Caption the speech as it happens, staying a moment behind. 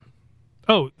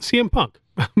Oh, CM Punk.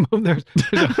 He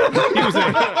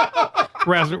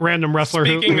was a random wrestler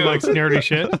who likes nerdy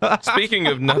shit. Speaking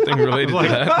of nothing related to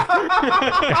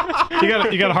that.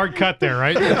 You got a hard cut there,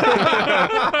 right?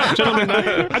 Gentlemen,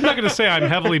 I'm not going to say I'm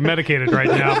heavily medicated right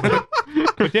now,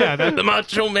 but yeah. The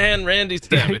Macho Man Randy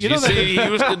Savage. You see, he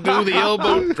used to do the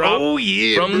elbow drop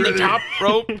from the top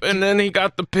rope, and then he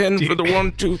got the pin for the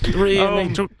 1, 2, 3, and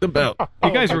he took the belt.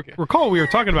 You guys recall we were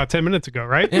talking about 10 minutes ago,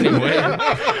 right? Anyway.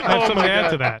 I have something to add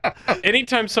to that.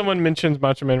 Anytime someone mentions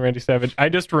Macho Man Randy Savage, I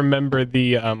just remember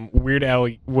the Weird Al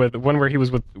with one where he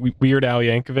was with Weird Al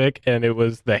Yankovic, and it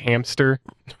was the hamster.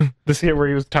 This here where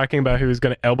he was talking about who was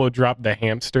going to elbow drop the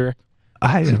hamster.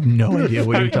 I have no idea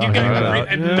what you're talking about.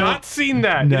 I've not seen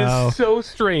that. No. It is so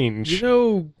strange. You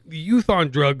know, youth on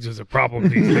drugs is a problem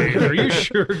these days. Are you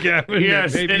sure, Gavin?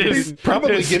 Yes, it is.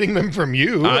 Probably getting them from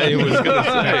you. I was going to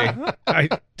say. I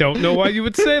don't know why you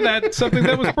would say that. It's something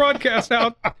that was broadcast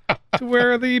out to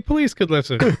where the police could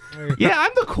listen. Yeah,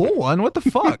 I'm the cool one. What the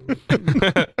fuck?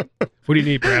 What do you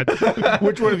need, Brad?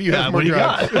 Which one of you has more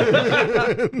drugs?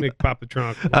 Make pop the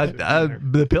trunk.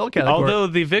 The pill category. Although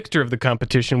the victor of the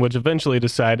competition, which eventually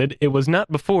decided it was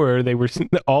not before they were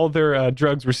all their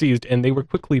drugs were seized, and they were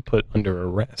quickly put under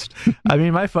arrest. I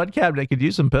mean, my fun cabinet could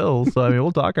use some pills, so I mean,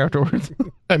 we'll talk afterwards.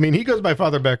 I mean, he goes by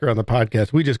Father Becker on the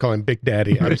podcast. We just call him Big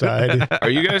Daddy outside. Are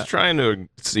you guys trying to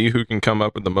see who can come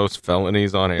up with the most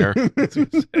felonies on air?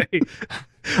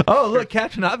 Oh, look,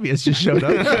 Captain Obvious just showed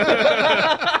up.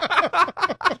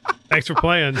 Thanks for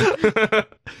playing. I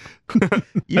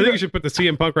think you should put the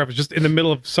CM Punk reference just in the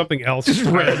middle of something else. Just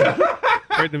right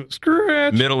in the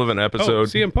scratch. Middle of an episode. Oh,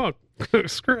 CM Punk.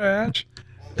 Scratch.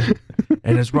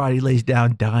 And as Roddy lays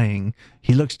down dying,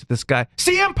 he looks to the sky.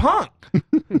 CM Punk!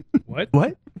 What?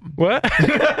 What? What?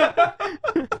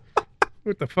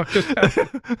 What the fuck just happened?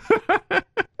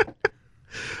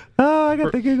 Oh, I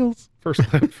got the giggles. First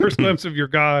glimpse of your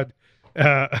god,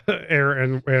 air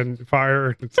and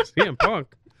fire. It's CM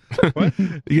Punk. What?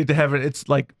 You get to heaven. It's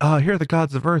like, oh, here are the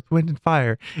gods of earth, wind, and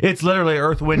fire. It's literally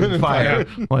earth, wind, and fire.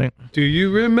 Like, do you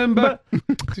remember?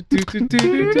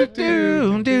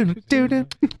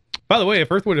 By the way,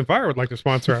 if Earth, Wind, and Fire would like to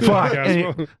sponsor our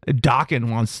podcast, well, Dawkins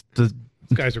wants to.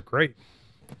 These guys are great.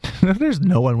 There's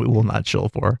no one we will not chill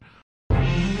for.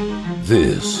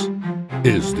 This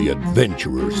is the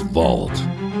Adventurer's Vault.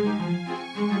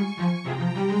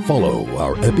 Follow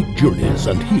our epic journeys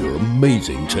and hear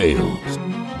amazing tales.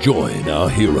 Join our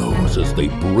heroes as they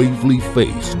bravely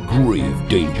face grave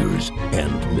dangers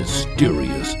and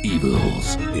mysterious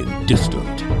evils in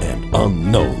distant and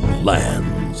unknown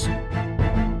lands.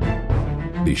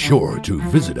 Be sure to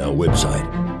visit our website,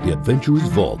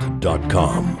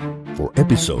 theadventurersvault.com, for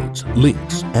episodes,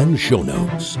 links, and show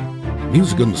notes.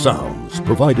 Music and sounds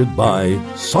provided by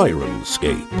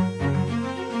Sirenscape.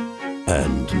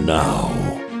 And now,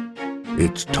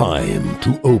 it's time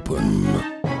to open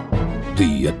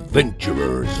the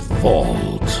Adventurer's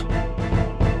Vault.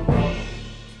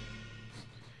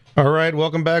 All right,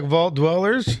 welcome back, Vault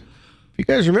Dwellers. If you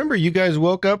guys remember, you guys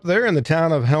woke up there in the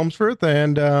town of Helmsworth,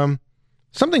 and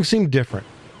something seemed different.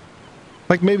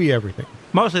 Like maybe everything.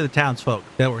 Mostly the townsfolk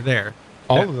that were there.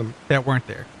 All of them. That weren't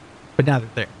there. But now they're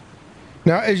there.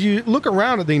 Now, as you look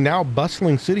around at the now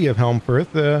bustling city of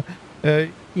Helmsworth,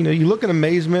 you look in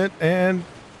amazement, and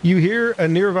you hear a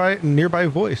nearby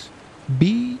voice.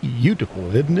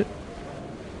 Beautiful, isn't it?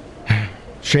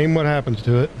 Shame what happens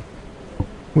to it.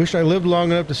 Wish I lived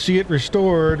long enough to see it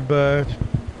restored, but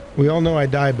we all know I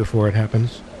died before it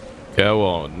happens. Go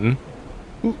on.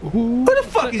 Who the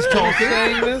fuck is talking?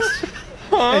 Saying this?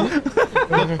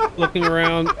 Looking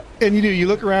around. And you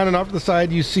look around, and off to the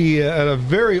side, you see a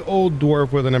very old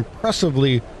dwarf with an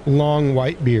impressively long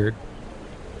white beard.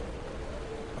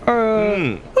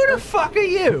 Who the fuck are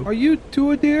you? Are you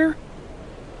Tuadir?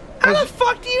 How the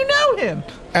fuck do you know him?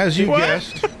 As you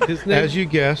guessed. His name? As you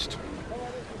guessed.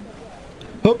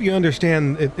 Hope you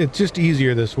understand, it's just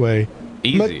easier this way.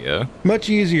 Easier? Much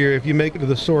easier if you make it to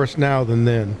the source now than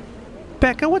then.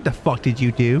 Becca, what the fuck did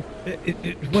you do?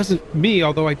 It wasn't me,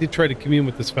 although I did try to commune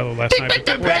with this fellow last night.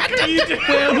 Becca,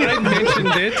 Well, I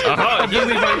mentioned it. I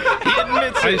believe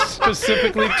I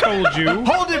specifically told you.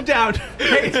 Hold him down.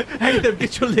 Hey, them,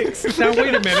 get your licks. Now,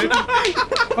 wait a minute.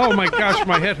 Oh, my gosh,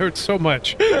 my head hurts so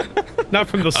much. Not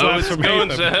from the slaps from going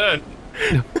Nathan.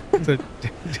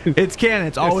 It's canon.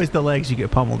 It's always the legs you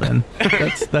get pummeled in.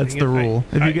 That's the rule.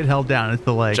 If you get held down, it's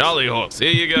the legs. Jolly horse,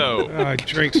 here you go. I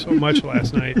drank so much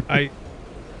last night.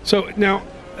 So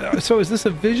is this a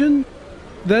vision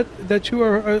that you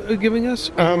are giving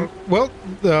us?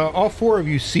 All four of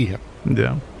you see him.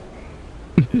 Yeah.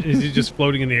 Is he just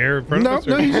floating in the air in front of us?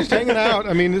 No, he's just hanging out.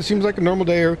 I mean, it seems like a normal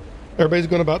day. Everybody's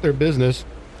going about their business.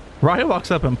 Roddy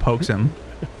walks up and pokes him.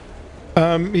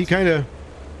 He kind of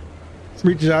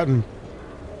reaches out and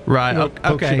Right. pokes you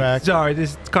Okay. back. Sorry,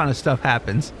 this kind of stuff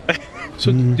happens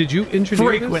So did you engineer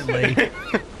frequently. this?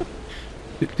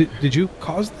 Did you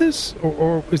cause this,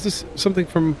 or is this something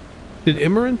from? Did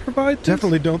Imran provide this?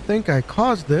 Definitely don't think I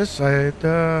caused this.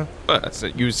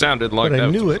 You sounded like But I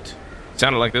that. knew it.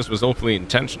 Sounded like this was awfully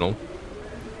intentional.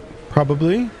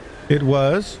 Probably. It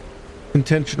was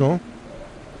intentional.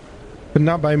 But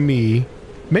not by me.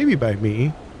 Maybe by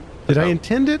me. Did I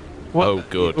intend it? Oh,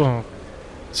 good. Well,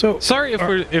 So sorry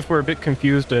if we're a bit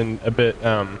confused and a bit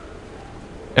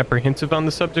apprehensive on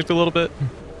the subject a little bit.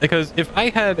 Because if I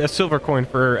had a silver coin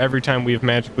for every time we've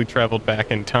magically traveled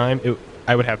back in time,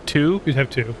 I would have 2, you'd have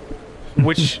 2.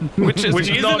 which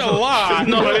isn't not a lot.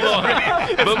 Not a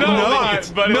lot. But Not a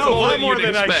lot, but it's a lot more you'd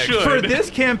than I expect. should. For this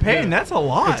campaign, that's a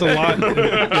lot. It's a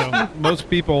lot. Most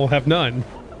people have none.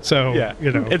 So Yeah,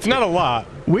 it's it's not a lot.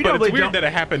 We but normally it's weird don't- that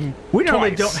it happened. We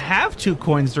normally twice. don't have 2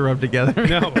 coins to rub together.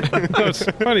 no. It's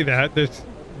funny that there's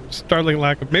startling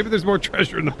lack of. Maybe there's more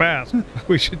treasure in the past.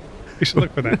 We should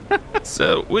look for that.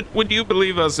 So, would you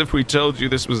believe us if we told you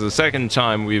this was the second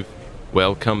time we've,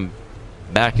 come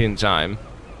back in time?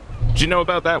 Did you know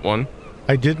about that one?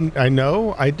 I didn't. I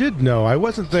know. I did know. I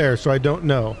wasn't there, so I don't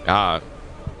know. Ah,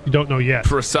 You don't know yet.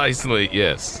 precisely,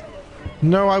 yes.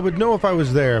 No, I would know if I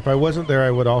was there. If I wasn't there,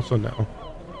 I would also know.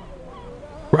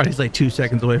 Roddy's like 2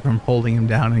 seconds away from holding him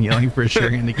down and yelling for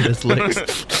Shurian to get his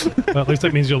licks. Well, at least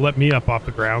that means you'll let me up off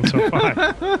the ground. So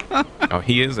fine. Oh,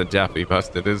 he is a daffy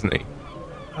bastard, isn't he?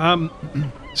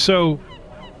 So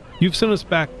you've sent us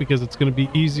back because it's going to be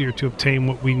easier to obtain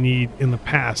what we need in the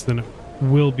past than it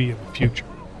will be in the future.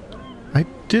 I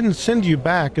didn't send you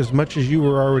back as much as you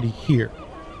were already here.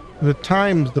 The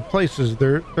times, the places,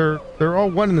 they're all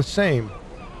one and the same.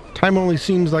 Time only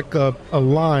seems like a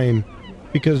line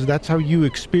because that's how you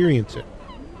experience it.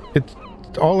 It's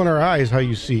all in our eyes how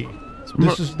you see.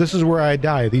 This is where I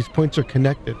die. These points are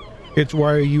connected. It's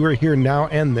why you are here now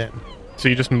and then. So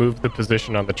you just moved the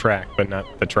position on the track, but not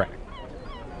the track.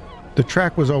 The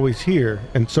track was always here,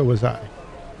 and so was I.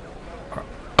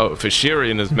 Oh, if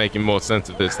Shirian is making more sense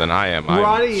of this than I am,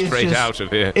 Roddy I'm is straight just- out of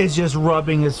here. Is just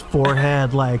rubbing his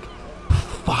forehead like,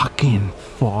 fucking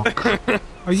fuck.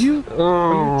 Are you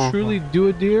truly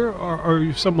Duadir, or are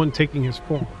you someone taking his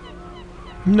form?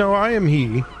 No, I am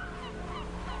he.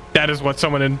 That is what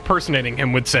someone impersonating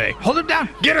him would say. Hold him down.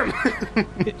 Get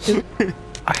him!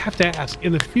 I have to ask,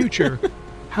 in the future,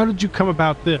 how did you come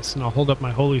about this? And I'll hold up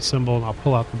my holy symbol and I'll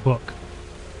pull out the book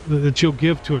that you'll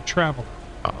give to a traveler.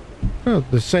 Well,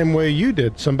 the same way you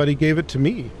did. Somebody gave it to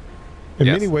me. In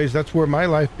Yes. many ways, that's where my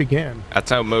life began. That's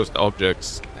how most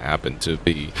objects happen to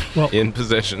be Well, in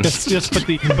possession. Yes,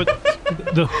 but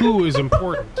the who is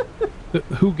important.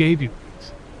 Who gave you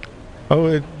these? Oh,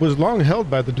 it was long held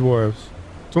by the dwarves.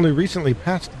 It's only recently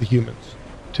passed to the humans.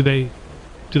 Do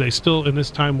they still in this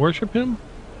time worship him?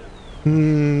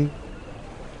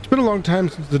 It's been a long time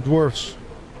since the dwarfs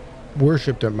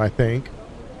worshipped him, I think.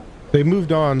 They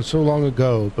moved on so long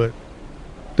ago, but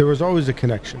there was always a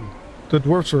connection. The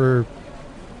dwarfs were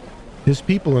his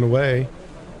people in a way.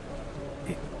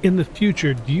 In the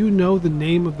future, do you know the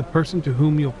name of the person to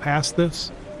whom you'll pass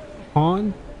this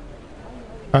on?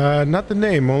 Not the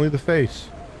name, only the face.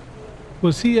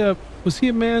 Was he a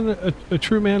man, a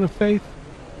true man of faith?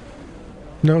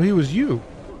 No, he was you.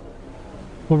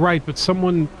 Well, right, but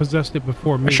someone possessed it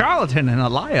before me. A charlatan and a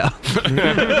liar.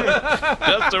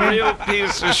 Just a real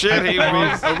piece of shit he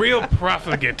was. A real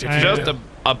profligate. Just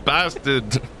a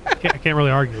bastard. I can't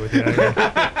really argue with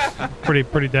you.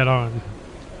 Pretty dead on.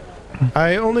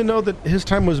 I only know that his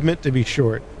time was meant to be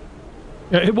short.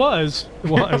 Yeah, it was.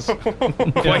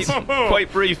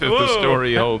 Quite brief if the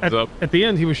story holds up. At the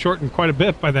end, he was shortened quite a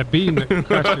bit by that beam that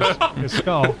crushed his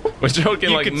skull. We're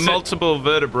talking You like could say- multiple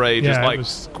vertebrae Yeah, just it like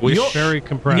was squished. very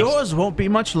compressed. Yours won't be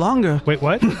much longer. Wait,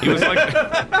 what? He was like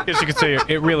guess you could say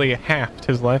it really halved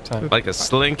his lifetime. like a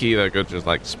slinky that could just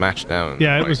like smash down.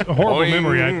 Yeah, it Like, was a horrible boing.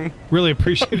 memory. I really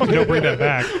appreciate if you don't bring that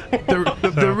back.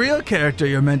 The real character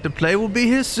you're meant to play will be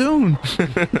here soon.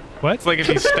 What? It's like if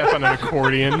you step on an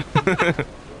accordion.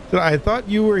 So I thought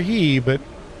you were he, but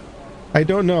I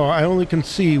don't know. I only can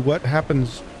see what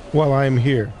happens while I'm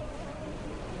here.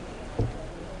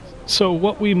 So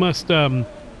what we must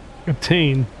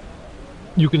obtain,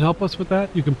 you can help us with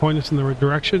that? You can point us in the right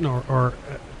direction or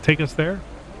take us there?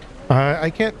 I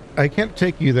can't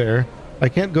take you there. I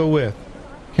can't go with.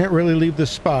 Can't really leave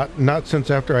this spot, not since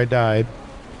after I died.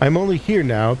 I'm only here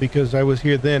now because I was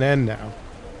here then and now.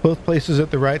 Both places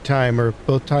at the right time, or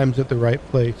both times at the right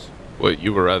place. Well,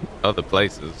 you were at other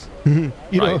places. You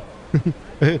know,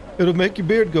 It'll make your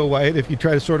beard go white if you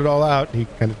try to sort it all out. He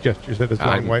kind of gestures at his long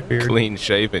I'm white beard. clean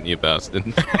shaven, you bastard.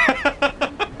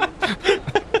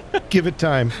 Give it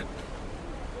time.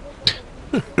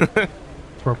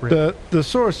 Appropriate. The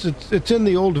source, it's in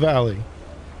the Old Valley.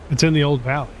 It's in the Old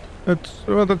Valley. That's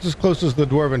as close as the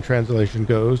Dwarven translation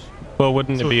goes. Well,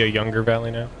 wouldn't it be a younger valley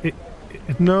now?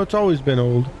 No, it's always been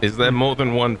old. Is there more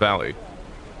than one valley?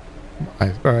 I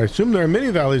assume there are many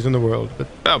valleys in the world, but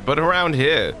Oh, but around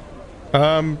here.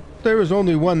 there is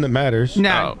only one that matters.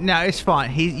 No, Oh. no, it's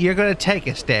fine. You're going to take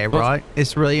us there, right?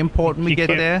 It's really important we He get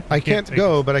can't- there. I can't can't take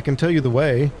go, us. but I can tell you the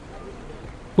way.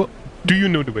 Do you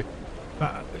know the way?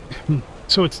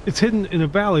 So it's hidden in a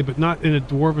valley, but not in a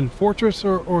dwarven fortress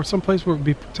or someplace where it would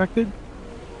be protected?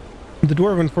 The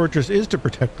Dwarven fortress is to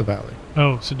protect the valley.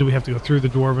 Oh, so do we have to go through the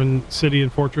dwarven city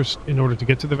and fortress in order to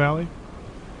get to the valley?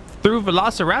 Through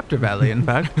Velociraptor Valley, in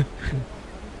fact.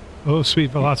 Oh,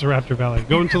 sweet Velociraptor Valley.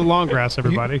 Go into the long grass,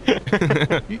 everybody.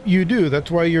 You do.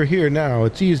 That's why you're here now.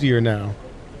 It's easier now.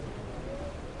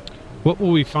 What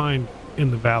will we find in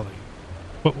the valley?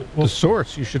 The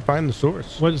source. You should find the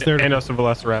source. What is there And to, also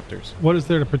Velociraptors. what is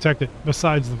there to protect it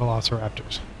besides the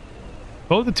Velociraptors?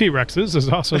 Oh, the T-Rexes. There's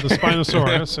also the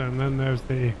Spinosaurus, and then there's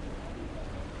the...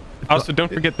 Also, don't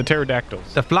forget the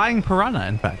pterodactyls. The flying piranha,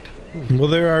 in fact. Well,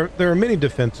 there are many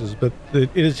defenses, but it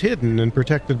is hidden and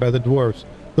protected by the dwarves,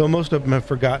 though most of them have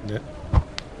forgotten it.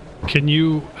 Can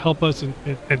you help us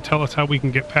and tell us how we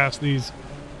can get past these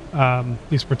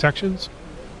protections?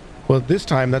 Well, this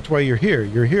time that's why you're here.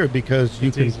 You're here because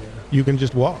It's easier. you can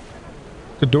just walk.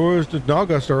 The doors to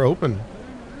Naugust are open.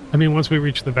 I mean, once we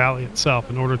reach the valley itself,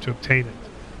 in order to obtain it.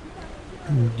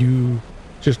 You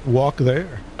just walk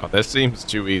there. Oh, that seems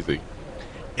too easy.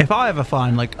 If I ever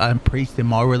find, like, a priest in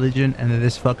my religion and they're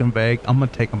this fucking vague, I'm going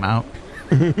to take them out.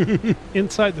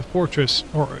 Inside the fortress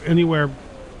or anywhere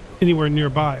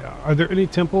nearby, are there any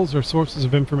temples or sources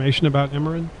of information about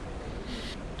Emerald?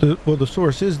 The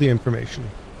source is the information.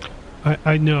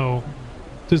 I know.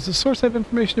 Does the source have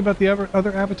information about the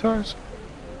other avatars?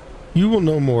 You will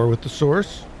know more with the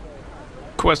source.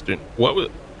 Question: What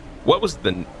was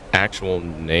the actual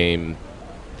name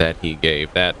that he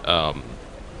gave that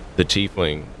the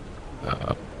tiefling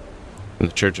in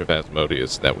the Church of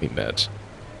Asmodeus that we met,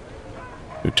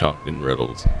 who talked in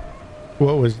riddles?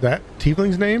 What was that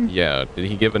tiefling's name? Yeah, did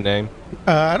he give a name?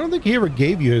 I don't think he ever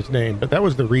gave you his name, but that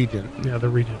was the regent. Yeah, the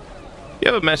regent. You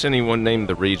ever met anyone named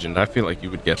the Regent? I feel like you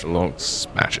would get along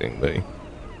smashingly.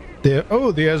 The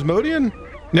Asmodean?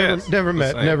 Yes, Never the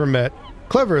met. same. Never met.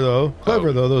 Clever though.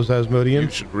 Those You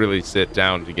Asmodeans. should really sit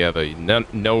down together.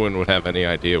 No one would have any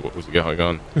idea what was going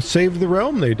on. Saved the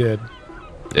realm. They did.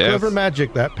 Yes, Clever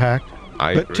magic, that pact.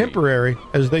 I But agree. temporary,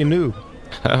 as they knew.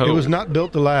 Oh, It was not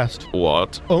built to last.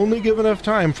 what? Only give enough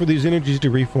time for these energies to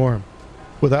reform.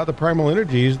 Without the primal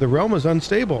energies, the realm is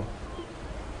unstable.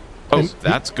 Oh, And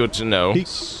that's good to know.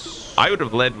 I would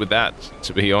have led with that,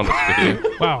 to be honest with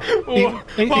you. Wow.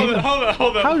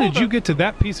 Hold on. How did you get to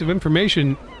that piece of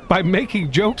information by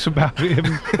making jokes about him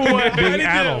being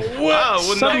addled? Wow, well,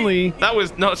 Suddenly- that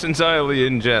was not entirely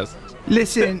in jest.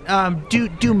 Listen,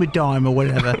 do a dime or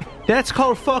whatever. That's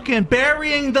called fucking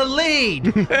burying the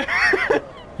lead.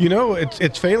 You know,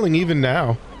 it's failing even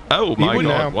now. Oh my Even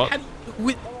god, now.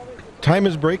 what? Time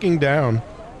is breaking down.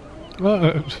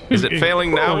 Is it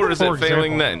failing now or is it For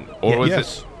failing example. then? Or was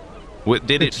Yes.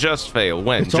 did it just fail?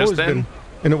 When? It's Just always then? been,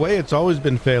 in a way, it's always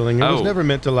been failing. It was Oh. never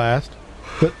meant to last.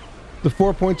 But the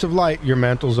 4 points of light, your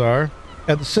mantles are,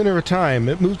 at the center of time,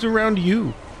 it moves around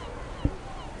you.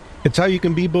 It's how you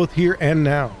can be both here and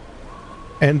now,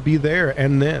 and be there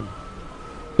and then.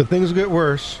 But things get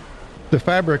worse. The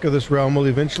fabric of this realm will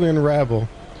eventually unravel,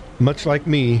 much like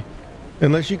me,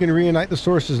 unless you can reunite the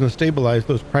sources and stabilize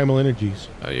those primal energies.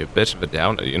 Oh, you're a bit of a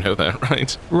downer, you know that,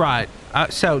 right? Right.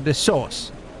 So the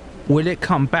source, will it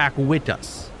come back with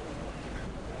us?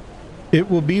 It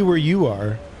will be where you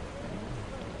are.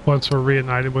 Once we're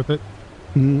reunited with it.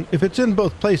 If it's in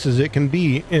both places, it can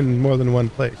be in more than one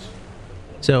place.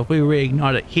 So if we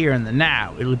reignite it here in the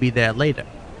now, it'll be there later.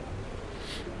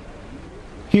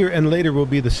 Here and later will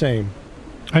be the same.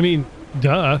 I mean,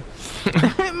 duh.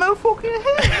 Motherfucking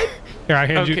head. Here, I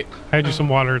hand Okay. you some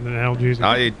water and an analgesic.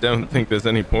 I don't think there's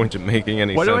any point in making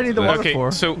any What do sense. I need of the that. water Okay,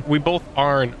 for? so we both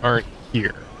are and aren't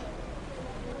here.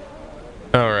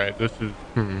 All right, this is.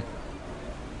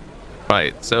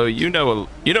 Right, so you know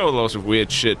a lot of weird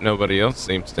shit nobody else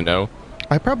seems to know.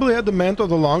 I probably had the mantle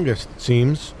the longest, it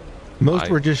seems. Most I-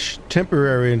 were just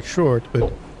temporary and short,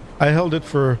 but I held it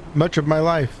for much of my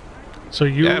life. So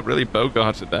you Yeah, really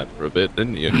bogarted that for a bit,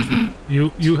 didn't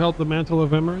you? you held the mantle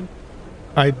of Emerald,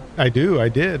 I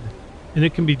did. and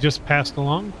it can be just passed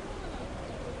along.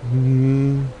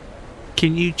 Mm,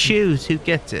 Can you choose who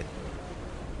gets it?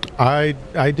 I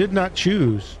did not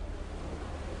choose.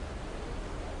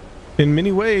 In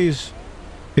many ways,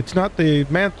 it's not the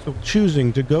mantle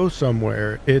choosing to go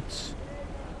somewhere. It's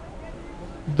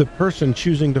the person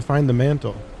choosing to find the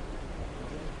mantle.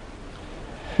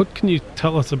 What can you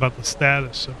tell us about the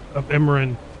status of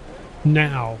Emmerin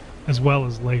now as well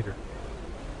as later?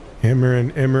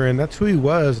 Emmerin, that's who he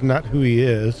was, not who he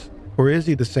is. Or is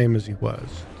he the same as he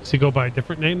was? Does he go by a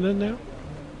different name then now?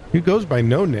 He goes by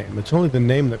no name. It's only the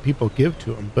name that people give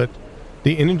to him. But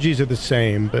the energies are the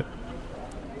same. But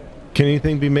can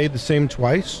anything be made the same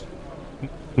twice?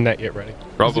 Not yet ready.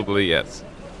 Probably yes.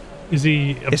 Is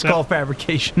he upset, It's called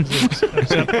fabrication.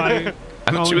 upset by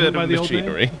I'm calling sure him that by the old name?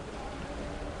 machinery.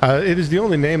 It is the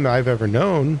only name that I've ever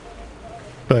known.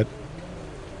 But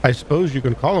I suppose you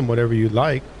can call him whatever you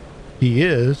like. He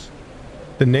is.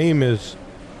 The name is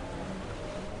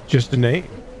just a name.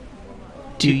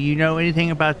 Do you know anything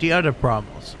about the other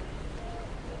Primals?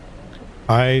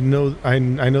 I know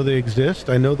they exist.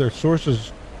 I know their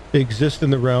sources exist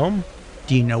in the realm.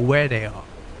 Do you know where they are?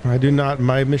 I do not.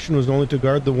 My mission was only to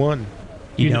guard the one.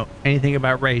 Do you know anything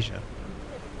about Raja?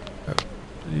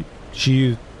 She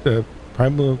is the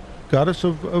primal goddess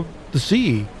of the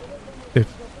sea,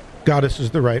 if goddess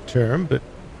is the right term, but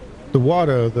the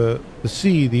water, the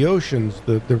sea, the oceans,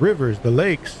 the rivers, the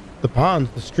lakes, the ponds,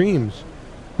 the streams,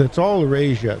 that's all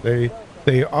Erasia.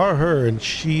 They are her and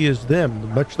she is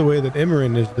them, much the way that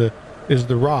Emmerin is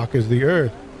the rock, is the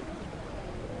earth.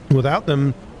 Without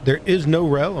them, there is no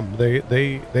realm.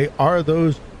 They are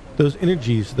those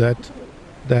energies.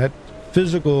 That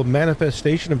physical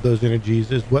manifestation of those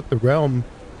energies is what the realm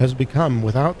has become.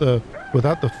 Without the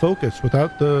focus,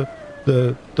 without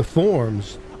the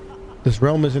forms, this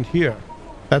realm isn't here.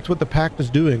 That's what the pact is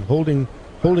doing, holding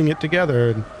it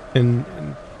together and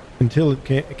until it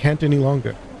can't any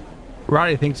longer.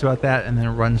 Roddy thinks about that and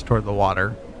then runs toward the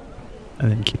water,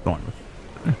 and then keep going.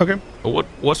 Okay.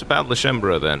 What about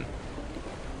Lashembra then?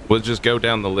 We'll just go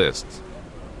down the list.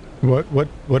 What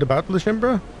about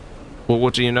Lashembra? Well,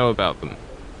 what do you know about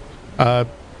them?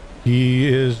 He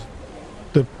is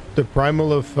the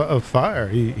primal of fire.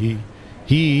 He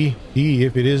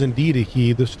if it is indeed a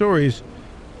he, the stories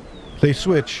they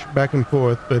switch back and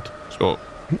forth, but Sure.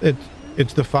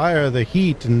 it's the fire, the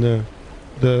heat, and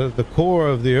the core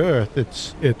of the earth.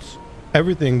 It's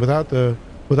everything. Without the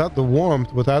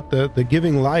warmth, without the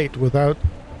giving light, without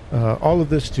all of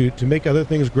this to make other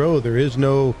things grow, there is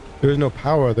no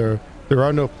power. There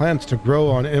are no plants to grow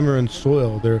on Emmerin's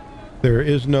soil. There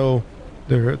is no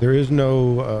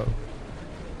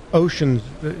oceans.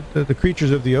 The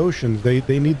creatures of the oceans,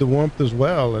 they need the warmth as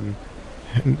well, and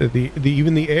the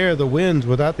even the air, the winds.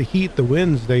 Without the heat, the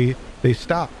winds they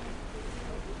stop.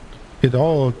 It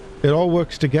all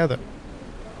works together.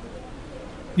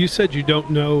 You said you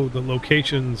don't know the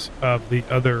locations of the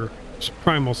other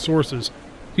primal sources.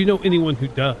 Do you know anyone who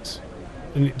does?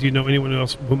 And do you know anyone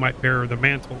else who might bear the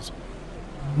mantles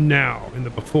now in the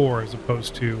before as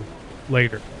opposed to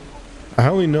later? I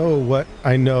only know what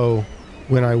I know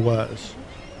when I was.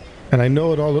 And I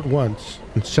know it all at once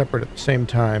and separate at the same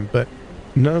time, but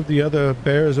none of the other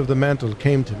bearers of the mantle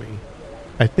came to me.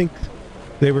 I think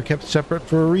they were kept separate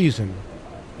for a reason.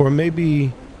 Or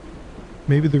maybe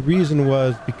the reason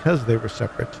was because they were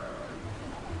separate.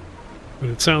 But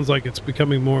it sounds like it's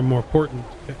becoming more and more important.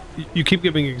 You keep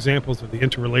giving examples of the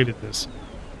interrelatedness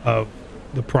of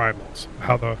the primals,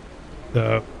 how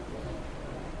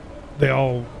they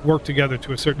all work together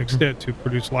to a certain extent to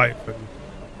produce life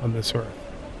on this earth.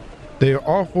 They are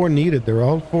all four needed. They're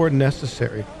all four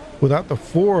necessary. Without the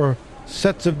four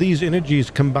sets of these energies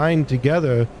combined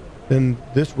together, then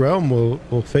this realm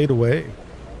will fade away.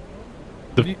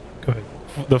 Go ahead.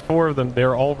 The four of them,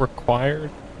 they're all required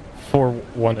for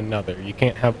one another. You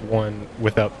can't have one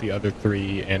without the other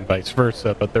three and vice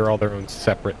versa, but they're all their own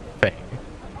separate thing.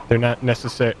 They're not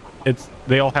necessary.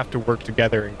 They all have to work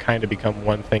together and kind of become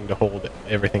one thing to hold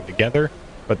everything together,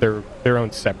 but they're their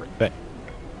own separate thing.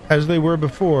 As they were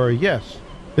before, yes.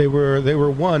 They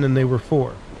were one and they were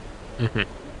four. Mm-hmm.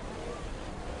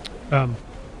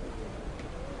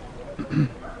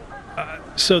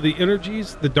 So the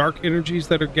energies, the dark energies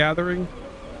that are gathering,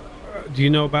 do you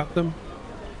know about them?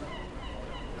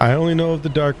 I only know of the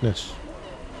darkness.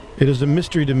 It is a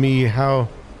mystery to me how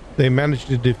they managed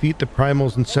to defeat the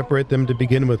primals and separate them to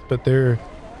begin with, but there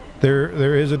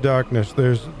is a darkness.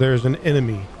 There's an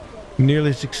enemy.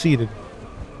 Nearly succeeded.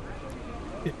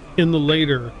 In the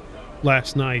later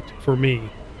last night, for me,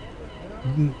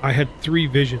 I had three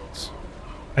visions.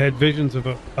 I had visions of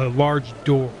a large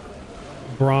door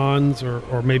bronze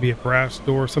or maybe a brass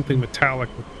door, something metallic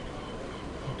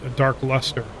with a dark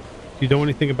luster. Do you know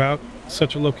anything about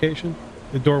such a location?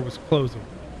 The door was closing.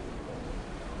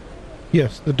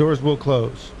 Yes, the doors will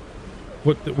close.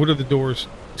 What are the doors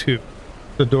to?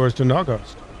 The doors to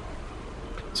Nagost.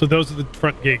 So those are the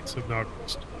front gates of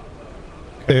Nagost.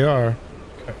 They are.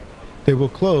 Okay. They will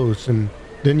close, and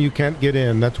then you can't get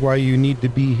in. That's why you need to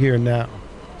be here now.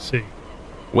 See.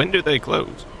 When do they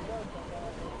close?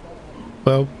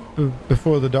 Well,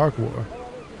 before the Dark War.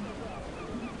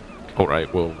 All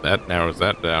right, well, that narrows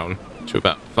that down to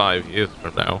about 5 years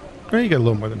from now. Well, you got a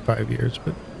little more than 5 years,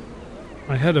 but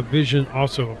I had a vision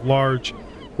also of large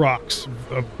rocks,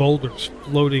 of boulders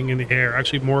floating in the air,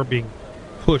 actually more being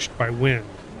pushed by wind.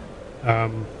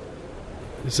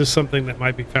 Is this something that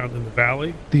might be found in the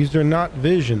valley? these are not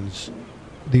visions.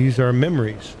 These are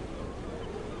memories.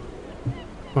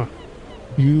 Huh.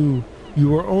 You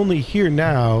are only here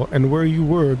now and where you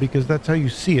were because that's how you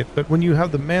see it. But when you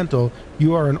have the mantle,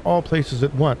 you are in all places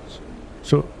at once.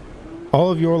 So all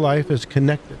of your life is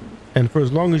connected. And for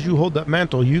as long as you hold that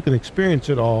mantle, you can experience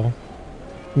it all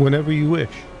whenever you wish.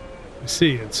 I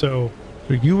see. And so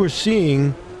So you were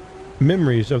seeing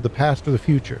memories of the past or the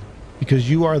future because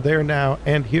you are there now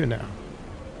and here now.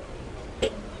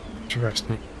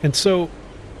 interesting. And so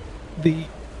the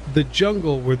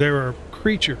jungle where there are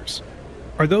creatures,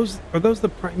 are those the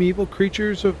primeval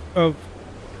creatures of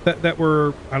that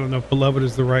were, I don't know if beloved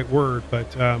is the right word,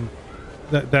 but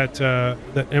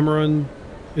that Emerald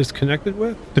is connected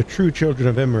with? The true children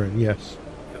of Emerald, yes.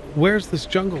 Where's this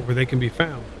jungle where they can be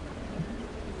found?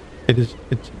 It's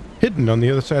hidden on the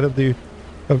other side of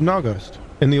Nagost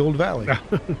in the old valley.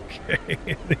 Okay,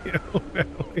 in the old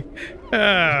valley.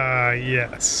 Ah,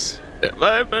 yes. Have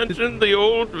I mentioned the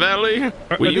old valley?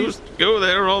 We are these- used to go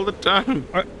there all the time.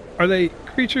 Are they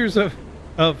creatures of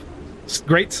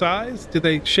great size? Do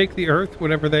they shake the earth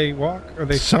whenever they walk?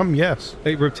 Are Some, yes.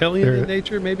 they reptilian They're- in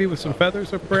nature, maybe with some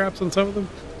feathers or perhaps on some of them?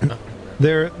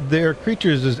 They're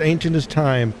creatures as ancient as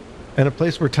time and a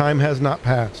place where time has not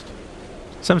passed.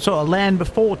 Some sort of land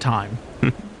before time.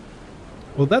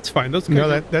 Well, that's fine. Those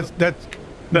No, creatures-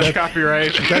 That's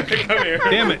copyright. Come here.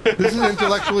 damn it. this is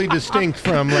intellectually distinct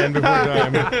from Land Before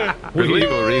Time. For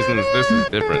legal reasons, this is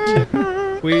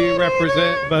different. We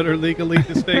represent but are legally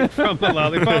distinct from the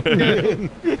lollipop.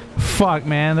 Yeah. Fuck,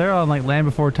 man. They're on like Land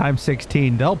Before Time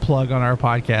 16. They'll plug on our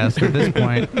podcast at this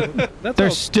point. That's They're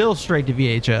all, still straight to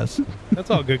VHS. that's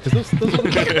all good because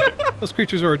those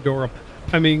creatures are adorable.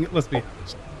 I mean, let's be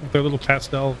honest. With their little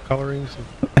pastel colorings.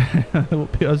 It will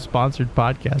be a sponsored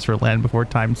podcast for Land Before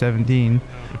Time 17.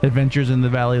 Adventures in the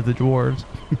Valley of the Dwarves.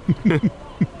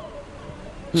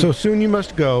 So soon you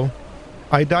must go.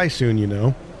 I die soon, you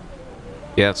know.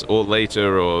 Yes, or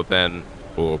later, or then,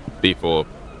 or before.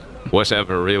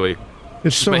 Whatever, really.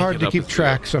 It's so Make hard it to up keep as you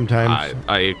track go. sometimes.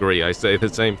 I agree. I say the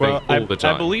same thing Well, all the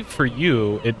time. I believe for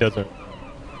you, it doesn't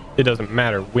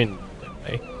matter when you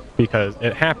die, because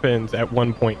it happens at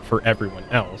one point for everyone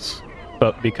else.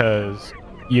 But because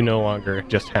you no longer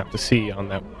just have to see on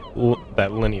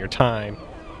that linear time,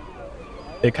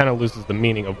 it kind of loses the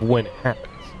meaning of when it happens.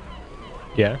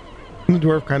 Yeah. The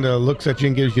dwarf kind of looks at you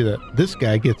and gives you this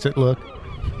guy gets it look.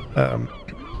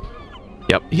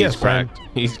 Yep, he's Yes, cracked.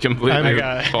 He's completely I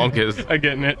got it. bonkers. I'm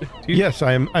getting it. Yes,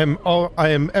 I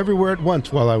am everywhere at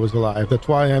once while I was alive. That's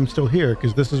why I'm still here,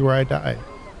 because this is where I died.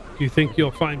 Do you think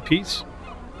you'll find peace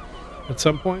at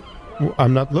some point?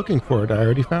 I'm not looking for it. I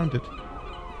already found it.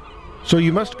 So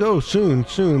you must go soon.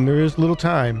 There is little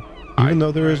time, even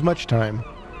though there is much time.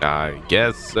 I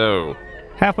guess so.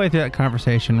 Halfway through that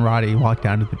conversation, Roddy walked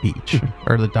down to the beach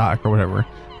or the dock or whatever.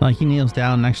 Like he kneels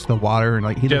down next to the water and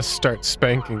like he Just start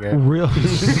spanking it. real.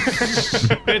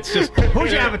 It's just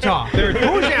Who's your avatar? Who's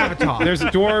your avatar? there's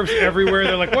dwarves everywhere.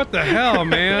 They're like, "What the hell,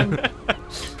 man?"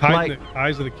 Hiding Like- the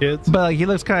eyes of the kids. But like he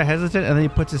looks kind of hesitant, and then he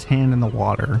puts his hand in the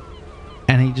water,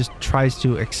 and he just tries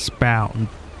to expound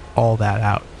all that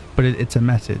out. But it's a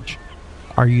message.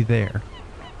 Are you there?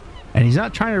 And he's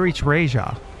not trying to reach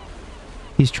Reja.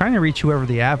 He's trying to reach whoever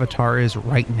the avatar is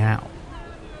right now.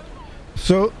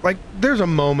 So, like, there's a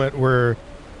moment where,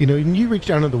 you reach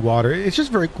down to the water. It's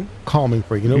just very calming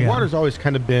for you. Yeah. Water's always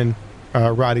kind of been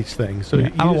Roddy's thing. So Yeah,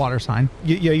 you I'm a just- water sign.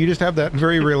 you just have that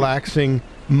very relaxing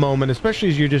moment, especially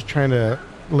as you're just trying to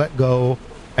let go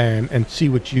and see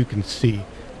what you can see.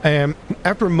 And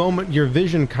after a moment, your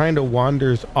vision kind of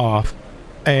wanders off,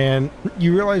 and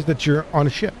you realize that you're on a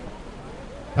ship.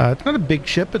 It's not a big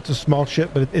ship; it's a small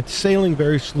ship, but it's sailing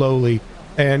very slowly.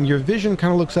 And your vision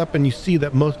kind of looks up, and you see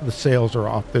that most of the sails are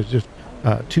off. There's just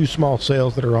two small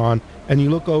sails that are on, and you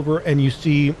look over and you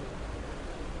see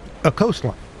a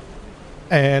coastline.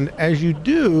 And as you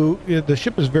do, the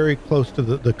ship is very close to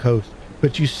the coast,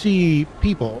 but you see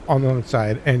people on the other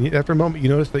side, and after a moment you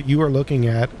notice that you are looking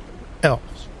at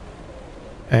elves.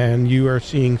 And you are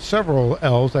seeing several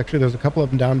elves. Actually, there's a couple of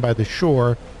them down by the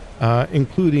shore,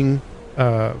 including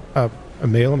a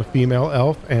male and a female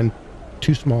elf and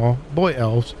 2 small boy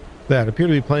elves that appear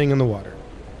to be playing in the water.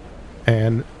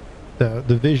 And the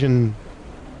vision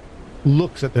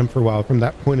looks at them for a while from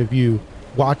that point of view,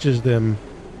 watches them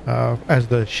as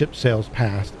the ship sails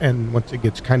past, and once it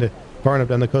gets kind of far enough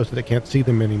down the coast that it can't see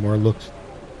them anymore, looks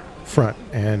front,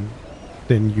 and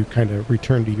then you kind of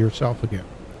return to yourself again.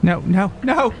 No,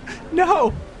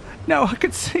 I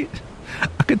could see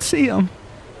him.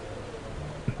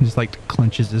 He just like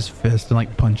clenches his fist and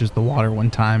like punches the water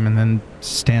one time and then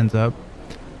stands up.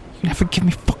 You never give me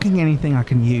fucking anything I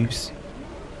can use.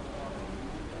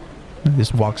 And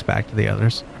just walks back to the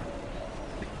others.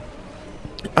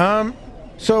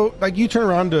 So like you turn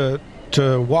around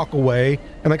to walk away,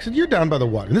 and like I said, you're down by the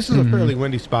water. This is a fairly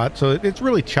windy spot, so it's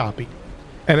really choppy.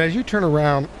 And as you turn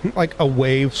around, like a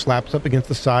wave slaps up against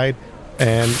the side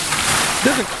and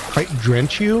doesn't quite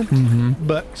drench you,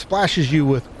 but splashes you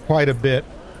with quite a bit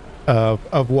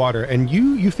of water, and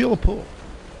you feel a pull.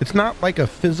 It's not like a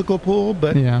physical pull,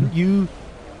 but you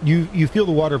feel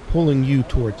the water pulling you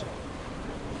towards it.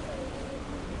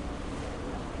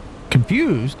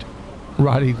 Confused,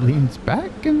 Roddy leans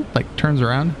back and like turns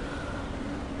around.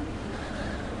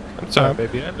 I'm sorry,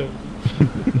 baby. I don't.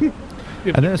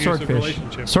 And then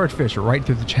a swordfish right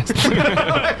through the chest.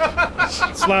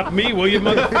 Slap me, will you,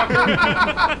 motherfucker?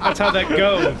 That's how that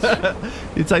goes.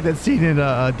 It's like that scene in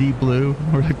Deep Blue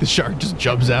where like the shark just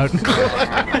jumps out.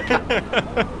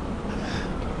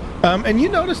 And you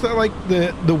notice that like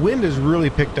the wind has really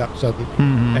picked up suddenly,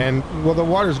 and well, the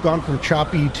water's gone from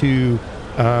choppy to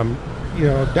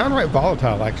downright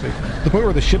volatile. Actually, to the point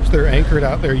where the ships that are anchored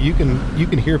out there, you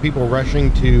can hear people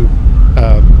rushing to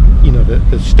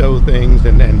to stow things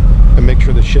and make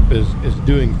sure the ship is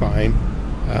doing fine,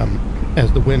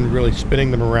 as the wind really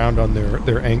spinning them around on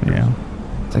their anchors. Yeah.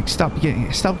 It's like stop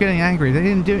getting angry. They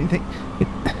didn't do anything.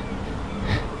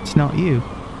 It's not you.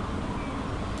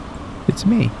 It's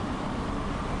me.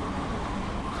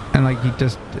 And like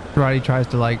Roddy tries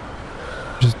to like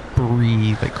just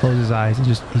breathe, like close his eyes and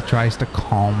he tries to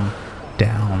calm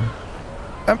down.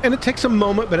 And it takes a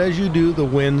moment, but as you do, the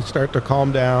winds start to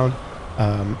calm down,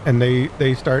 and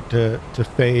they start to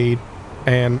fade,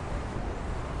 and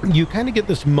you kind of get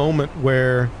this moment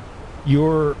where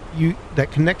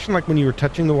that connection, like when you were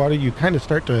touching the water, you kind of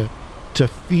start to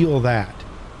feel that.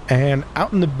 And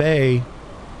out in the bay,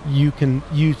 you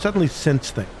suddenly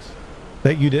sense things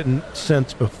that you didn't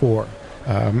sense before.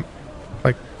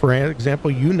 Like for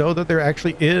example, you know that there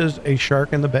actually is a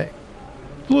shark in the bay.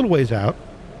 It's a little ways out.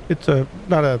 It's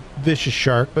not a vicious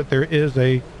shark, but there is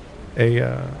a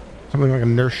something like a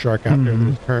nurse shark out there that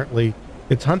is currently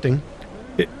hunting.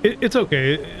 It's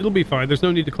okay. It'll be fine. There's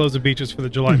no need to close the beaches for the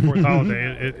July 4th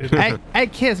holiday. Hey,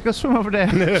 kids, go swim over there.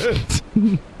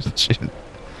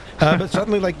 But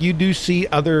suddenly, like, you do see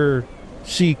other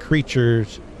sea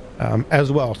creatures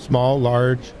as well. Small,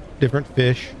 large, different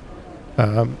fish.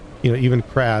 Even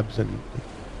crabs and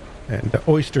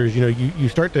oysters. You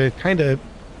start to kind of,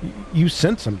 you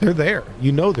sense them. They're there.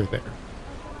 You know they're there.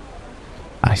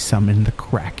 I summon the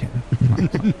Kraken.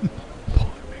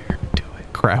 Polar bear, do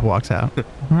it. Crab walks out. All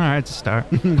right, it's a start.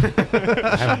 You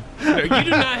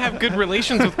do not have good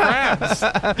relations with crabs.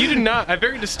 You do not. I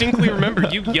very distinctly remember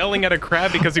you yelling at a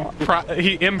crab because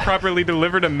he improperly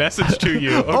delivered a message to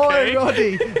you. Okay, Oi,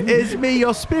 Roddy, it's me,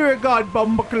 your spirit guide,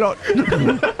 Bumbleclot.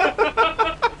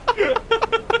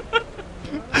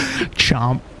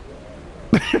 Chomp.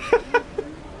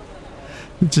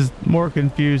 Just more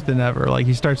confused than ever. Like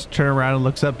he starts to turn around and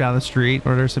looks up down the street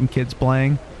where there's some kids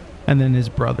playing, and then his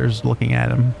brother's looking at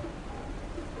him.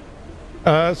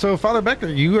 So Father Becker,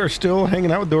 you are still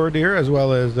hanging out with Dorodeer as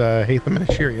well as Hatham and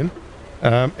Ashirian.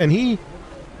 And he,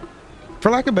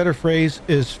 for lack of a better phrase,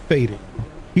 is fading.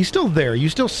 He's still there. You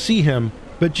still see him,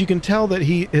 but you can tell that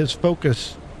his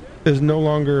focus is no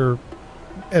longer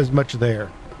as much there.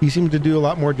 He seems to do a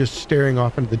lot more just staring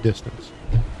off into the distance.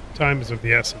 Time is of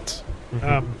the essence.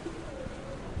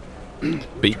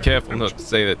 Be careful not to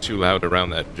say that too loud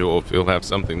around that jewel if you'll have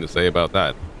something to say about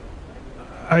that.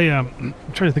 I'm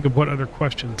trying to think of what other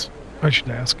questions I should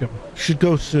ask him. You should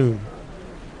go soon.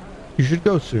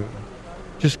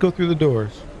 Just go through the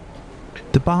doors.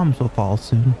 The bombs will fall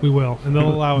soon. We will, and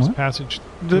they'll allow us passage.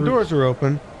 The doors are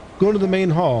open. Go into the main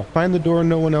hall. Find the door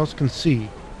no one else can see.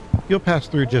 You'll pass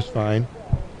through just fine.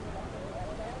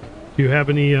 Do you have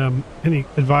any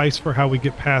advice for how we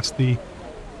get past the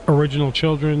original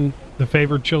children, the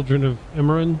favored children of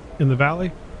Imran in the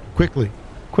valley? Quickly.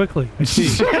 Quickly. I see.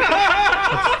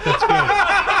 That's good.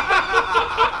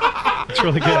 It's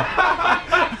really good.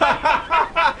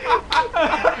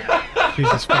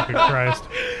 Jesus fucking Christ.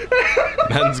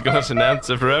 Man's got an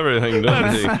answer for everything,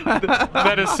 doesn't he?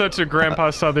 That is such a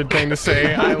Grandpa Southern thing to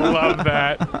say. I love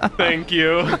that. Thank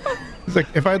you. It's like,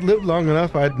 if I'd lived long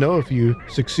enough, I'd know if you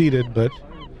succeeded, but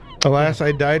alas,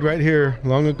 I died right here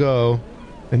long ago,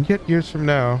 and yet years from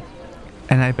now.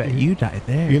 And I bet you died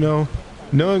there. You know,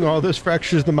 knowing all this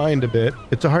fractures the mind a bit.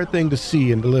 It's a hard thing to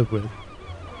see and to live with.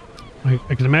 I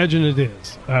can imagine it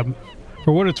is.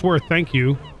 For what it's worth, thank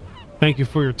you. Thank you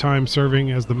for your time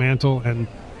serving as the mantle, and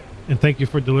thank you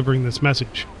for delivering this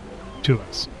message to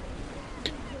us.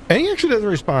 And he actually doesn't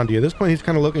respond to you. At this point, he's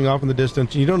kind of looking off in the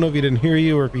distance, and you don't know if he didn't hear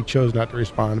you or if he chose not to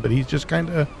respond, but he's just kind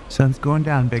of... Sun's going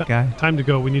down, big guy. Time to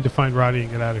go. We need to find Roddy and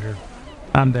get out of here.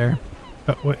 I'm there.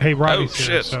 Hey, Roddy's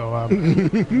here, shit. so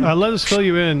let us fill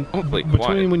you in. Hopefully Between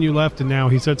quiet. when you left and now,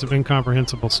 he said some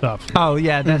incomprehensible stuff. Oh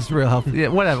yeah, that's real helpful. Yeah,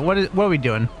 whatever. What are we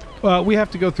doing? We have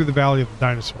to go through the Valley of the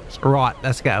Dinosaurs. Right,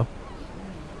 let's go.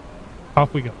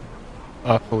 Off we go.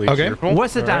 Awfully Okay. cheerful.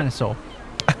 What's a All right. dinosaur?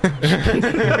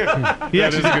 He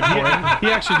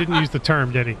actually didn't use the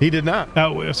term, did he? He did not.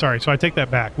 Oh, sorry. So I take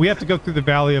that back. We have to go through the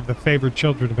Valley of the Favored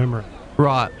Children of Imran.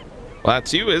 Right. Well,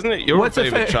 that's you, isn't it? Your What's a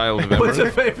favorite fa- child of What's a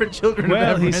Emerald. favorite children Well,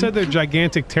 of he Everett? said they're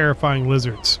gigantic, terrifying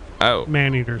lizards, Oh,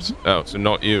 man-eaters. so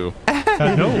not you.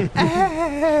 No.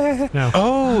 No.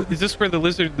 Oh, is this where the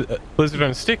lizard on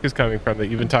a stick is coming from that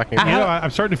you've been talking You about? know, I'm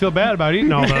starting to feel bad about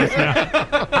eating all those now.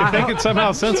 If they can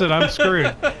somehow sense it, I'm screwed.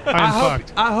 I'm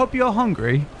fucked. I hope you're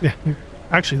hungry. Yeah.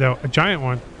 Actually, though, a giant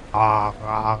one.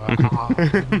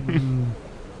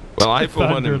 Well, I for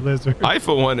Thunder lizard.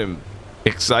 am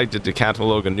excited to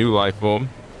catalog a new life form.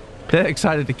 They're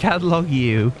excited to catalog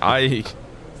you. I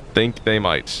think they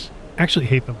might. Actually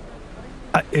hate them.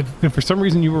 If for some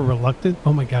reason you were reluctant,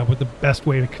 oh my god, what the best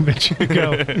way to convince you to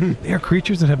go. They are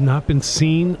creatures that have not been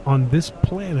seen on this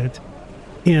planet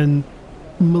in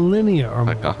millennia or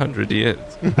more. Like 100 years.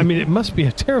 I mean, it must be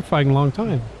a terrifying long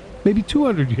time. Maybe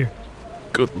 200 years.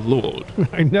 Good lord.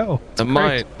 I know. The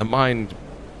mind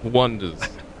wonders.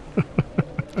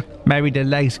 Maybe the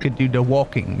legs could do the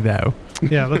walking though.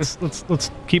 Yeah, let's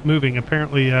keep moving.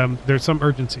 Apparently, there's some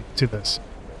urgency to this.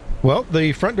 Well,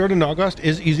 the front door to Naugost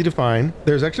is easy to find.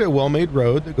 There's actually a well-made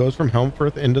road that goes from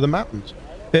Helmfirth into the mountains.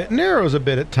 It narrows a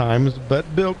bit at times, but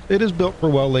it is built for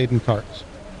well-laden carts.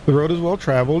 The road is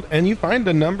well-traveled, and you find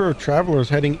a number of travelers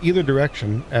heading either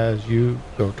direction as you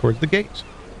go towards the gates.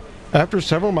 After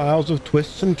several miles of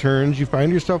twists and turns, you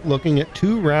find yourself looking at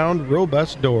two round,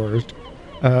 robust doors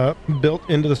built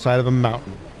into the side of a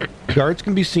mountain. Guards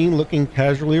can be seen looking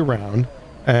casually around,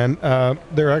 and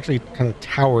there are actually kind of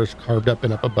towers carved up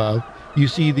and up above. You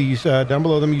see these, down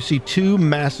below them, you see two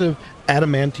massive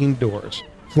adamantine doors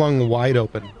flung wide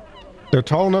open. They're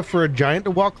tall enough for a giant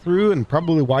to walk through and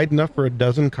probably wide enough for a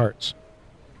dozen carts.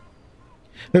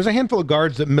 There's a handful of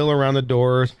guards that mill around the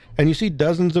doors, and you see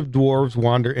dozens of dwarves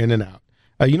wander in and out.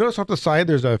 You notice off the side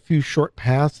there's a few short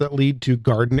paths that lead to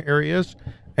garden areas,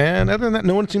 and other than that,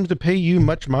 no one seems to pay you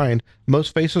much mind.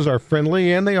 Most faces are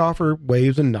friendly, and they offer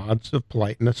waves and nods of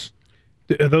politeness.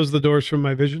 Are those the doors from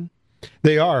my vision?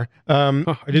 They are. Oh,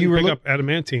 I didn't you were pick look- up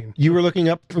adamantine. You were looking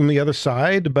up from the other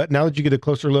side, but now that you get a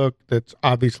closer look, that's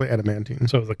obviously adamantine.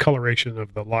 So the coloration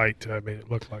of the light made it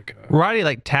look like... Roddy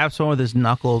like taps one with his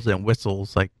knuckles and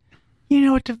whistles like, you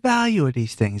know what the value of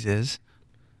these things is?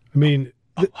 I mean,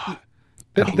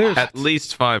 there's... At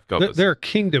least 5 copies. There are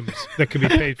kingdoms that could be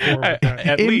paid for with that.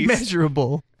 At least.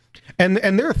 Immeasurable. And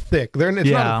they're thick. It's not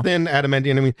Yeah. a thin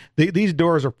adamantine. I mean, these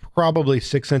doors are probably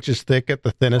 6 inches thick at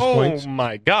the thinnest Oh points.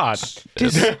 my god.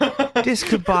 This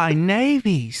could buy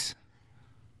navies.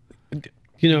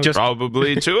 You know, Just-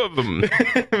 Probably 2 of them.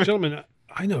 gentlemen,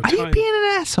 I know Are you time. being an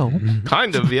asshole?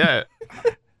 Kind of, yeah.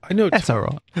 I know That's all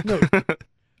right.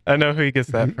 I know who he gets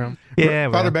that from. Yeah,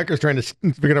 Father well, Becker's trying to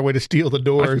figure out a way to steal the I've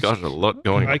doors. got a lot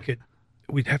going on.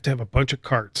 We'd have to have a bunch of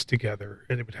carts together,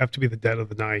 and it would have to be the dead of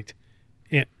the night.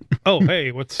 And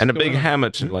hey, what's And a going big on? hammer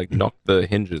to like knock the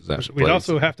hinges out of We'd place.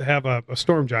 also have to have a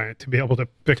storm giant to be able to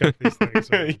pick up these things.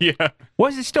 So- Yeah.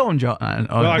 what's it Storm Giant?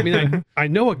 well, I mean, I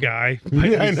know a guy. But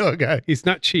Yeah, I he's- know a guy. He's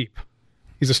not cheap.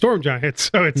 He's a storm giant,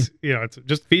 so it's it's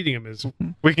just feeding him is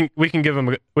We can give him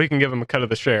a cut of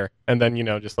the share, and then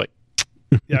just like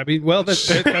yeah. I mean, well, that's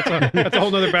a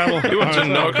whole other battle. You want to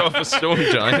knock off a storm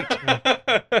giant?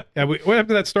 Yeah, what happened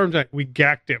to that storm giant? We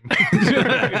gacked him.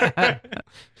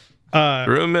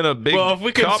 Threw him in a big. Well, if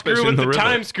we can coppice screw in with the river.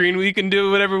 time screen, we can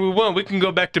do whatever we want. We can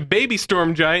go back to Baby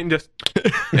Storm Giant and just.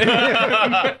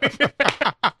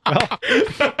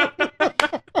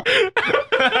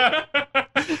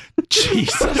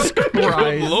 Jesus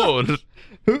Christ. Lord.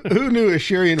 Who knew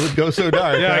Asherian would go so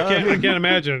dark? Yeah, huh? I can't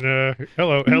imagine.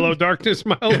 Hello, darkness,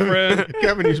 my old friend.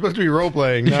 Kevin, you're supposed to be role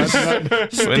playing.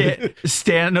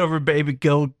 Standing over baby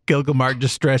Gilgamesh,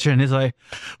 just stretching. He's like,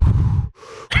 all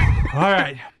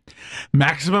right,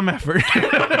 maximum effort.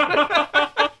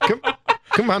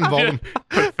 Come on, Voldemort.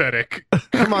 Pathetic.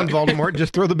 Come on, Voldemort.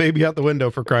 Just throw the baby out the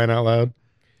window for crying out loud.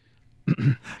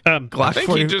 I Glock think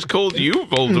 40 he just called you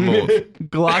Voldemort.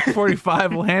 Glock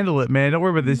 45 will handle it, man. Don't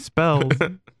worry about these spells.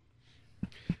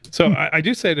 So I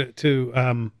do say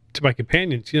to my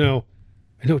companions, I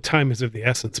know time is of the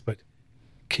essence, but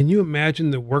can you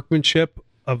imagine the workmanship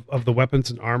of the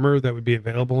weapons and armor that would be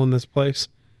available in this place?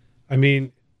 I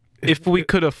mean, If we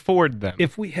could afford them.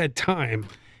 if we had time,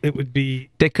 it would be.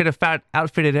 They could have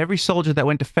outfitted every soldier that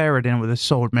went to Faradin with a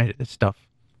sword made of this stuff.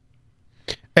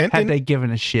 Had they given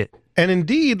a shit. And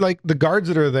indeed, like the guards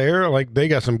that are there, like they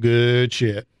got some good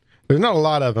shit. There's not a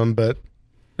lot of them, but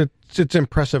it's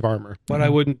impressive armor. What I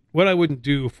wouldn't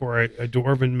do for a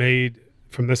dwarven made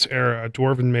from this era, a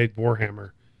dwarven made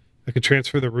warhammer. I could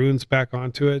transfer the runes back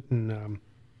onto it, and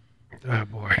oh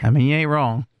boy. I mean, you ain't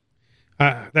wrong.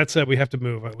 That said, we have to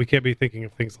move. We can't be thinking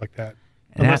of things like that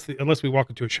And unless we walk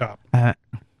into a shop.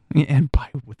 And buy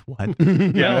with what?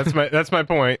 Yeah, that's my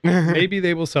point. Maybe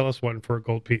they will sell us one for a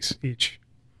gold piece each.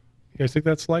 You guys think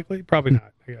that's likely? Probably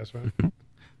not. I guess. Right?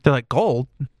 They're like, gold?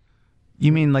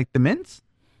 You mean like the mints?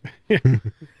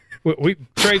 We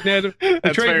trade net.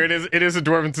 That's fair. It is a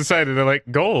dwarven society. They're like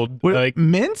gold. Like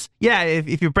Mints? Yeah,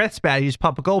 if your breath's bad, you just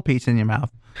pop a gold piece in your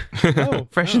mouth.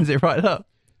 Freshens it right up.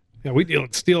 Yeah, we deal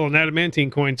steel and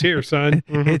adamantine coins here, son.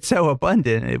 It's so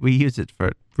abundant, we use it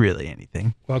for really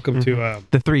anything. Welcome to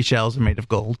The 3 shells are made of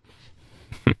gold.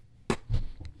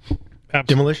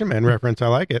 Demolition Man reference. I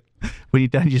like it. When you're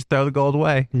done, you just throw the gold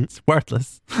away. It's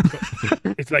worthless.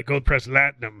 It's like gold pressed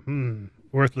latinum.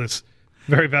 Worthless.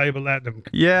 Very valuable latinum.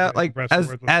 Yeah, like Pressed as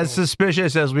worthless gold.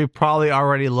 suspicious as we probably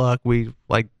already look, we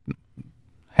like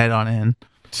head on in.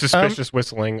 suspicious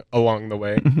whistling along the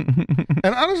way.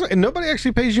 And honestly, nobody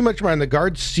actually pays you much mind. The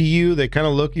guards see you, they kind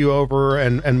of look you over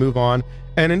and move on.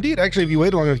 And indeed, actually, if you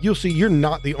wait long enough, you'll see you're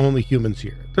not the only humans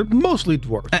here. They're mostly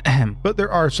dwarves, but there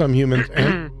are some humans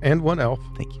and one elf.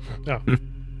 Thank you.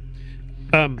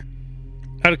 Oh.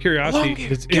 Out of curiosity,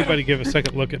 does anybody give a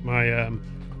second look at my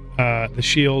the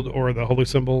shield or the holy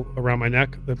symbol around my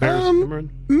neck that bears Imran?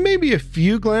 Maybe a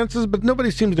few glances, but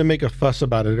nobody seems to make a fuss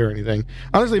about it or anything.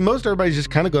 Honestly, most everybody's just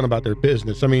kind of going about their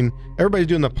business. I mean, everybody's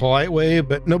doing the polite way,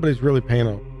 but nobody's really paying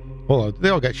a whole lot. They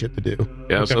all got shit to do.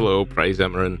 Yes, hello, praise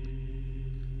Emran.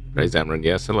 Praise Emran,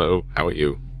 yes, hello, how are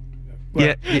you?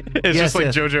 Yeah, It's just like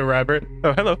Jojo Rabbit.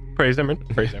 Oh, hello. Praise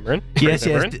Emran. Praise Emran. Yes, Praise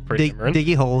yes. Emran. Praise Emran.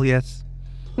 Diggy hole, yes.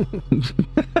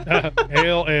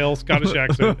 Ale, Scottish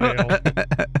accent,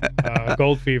 ale.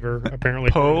 Gold fever, apparently.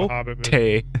 from the Hobbit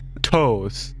movie.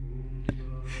 Potatoes.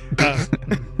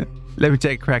 Let me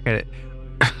take a crack at it.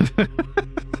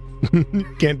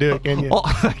 Can't do it, can you?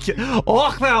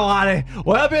 Oh, now, laddie.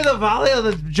 Where be the valley of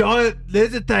the giant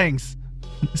lizard things?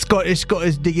 It's got his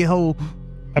diggy hole.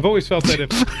 I've always felt that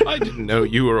if I didn't know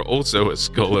you were also a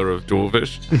scholar of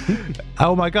Dwarvish.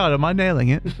 Oh my god, am I nailing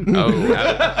it? Oh,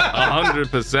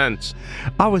 100%.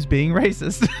 I was being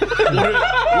racist.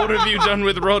 What have you done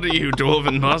with Roddy, you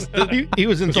dwarven bastard? He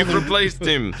was You've insulting, replaced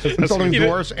him. insulting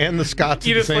dwarves and the Scots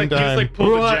You at the just same time.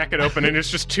 pull the jacket open and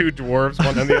it's just two dwarves,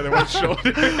 one on the other one's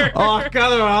shoulder. Oh,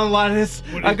 gather around, laddies.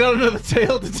 I got another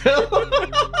tale to tell.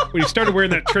 when he started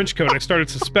wearing that trench coat, I started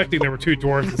suspecting there were two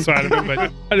dwarves inside of him, but I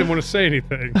didn't want to say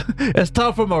anything. It's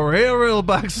time for my real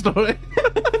backstory.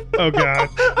 Oh God!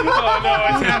 Oh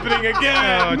no, it's happening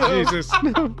again. Oh Jesus!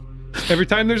 Every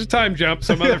time there's a time jump,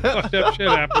 some other fucked up shit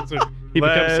happens, and he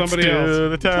becomes somebody do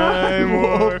else. the time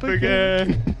warp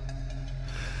again.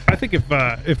 I think if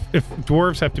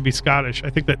dwarves have to be Scottish,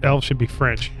 I think that elves should be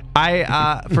French.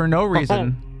 I for no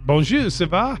reason. Bonjour, ça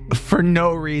va? For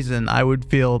no reason, I would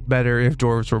feel better if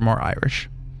dwarves were more Irish.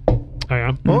 I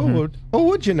am. Oh,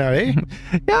 would you now, eh?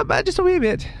 Yeah, but just a wee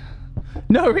bit.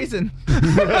 No reason.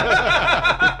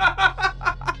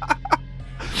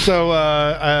 So,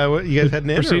 what, you guys heading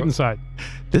in? Proceed or- inside.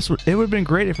 It would have been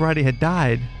great if Roddy had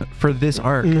died for this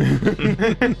arc.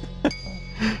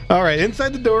 All right,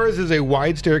 inside the doors is a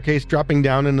wide staircase dropping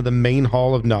down into the main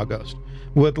hall of Nagost.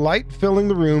 With light filling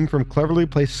the room from cleverly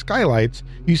placed skylights,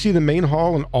 you see the main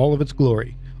hall in all of its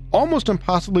glory. almost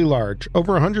impossibly large,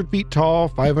 over 100 feet tall,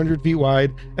 500 feet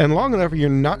wide, and long enough you're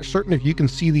not certain if you can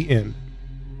see the end.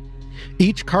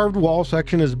 Each carved wall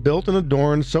section is built and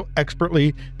adorned so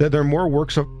expertly that they're more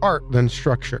works of art than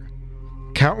structure.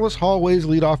 Countless hallways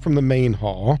lead off from the main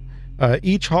hall,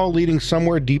 each hall leading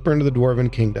somewhere deeper into the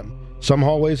Dwarven Kingdom. Some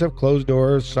hallways have closed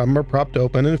doors, some are propped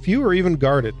open, and a few are even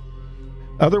guarded.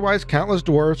 Otherwise, countless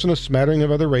dwarves and a smattering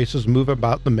of other races move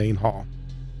about the main hall.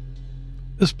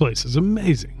 This place is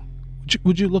amazing.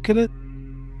 Would you look at it?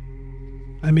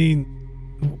 I mean,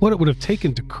 what it would have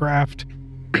taken to craft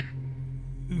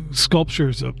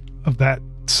sculptures of that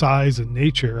size and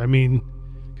nature. I mean,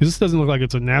 because this doesn't look like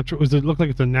it's a natural. Does it look like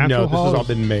it's a natural No, this hall? has all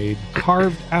been made.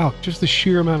 Carved out. Just the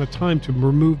sheer amount of time to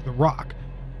remove the rock.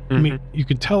 I mean, you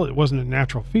could tell it wasn't a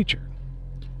natural feature.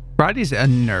 Roddy's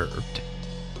unnerved.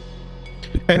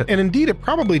 And indeed, it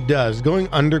probably does. Going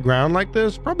underground like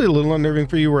this, probably a little unnerving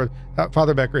for you, where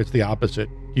Father Becker, it's the opposite.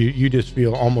 You just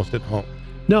feel almost at home.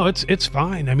 No, it's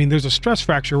fine. I mean, there's a stress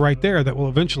fracture right there that will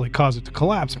eventually cause it to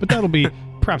collapse, but that'll be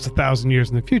perhaps 1,000 years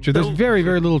in the future. There's very,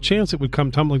 very little chance it would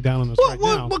come tumbling down on us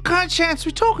now. What kind of chance are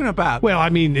we talking about? Well, I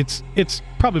mean, it's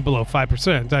probably below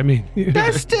 5%. I mean,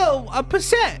 That's still a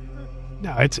percent.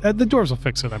 no, it's the dwarves will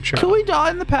fix it, I'm sure. Can we die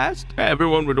in the past?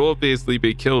 Everyone would obviously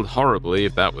be killed horribly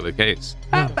if that were the case.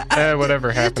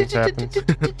 Whatever happens, happens.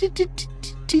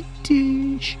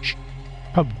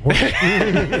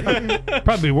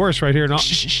 Probably worse right here.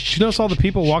 You notice all the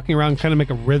people walking around kind of make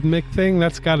a rhythmic thing?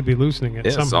 That's got to be loosening it.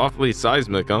 Yeah, somehow. awfully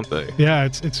seismic, aren't they? Yeah,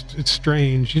 it's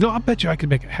strange. You know, I bet you I could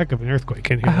make a heck of an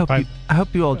earthquake in here. I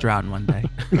hope you all drown one day.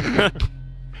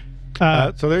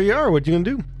 So there you are. What you gonna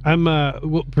do?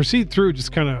 We'll proceed through,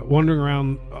 just kind of wandering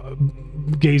around,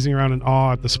 gazing around in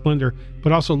awe at the splendor,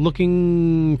 but also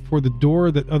looking for the door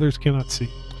that others cannot see.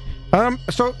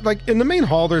 So like in the main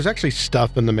hall, there's actually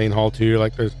stuff in the main hall too.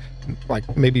 Like there's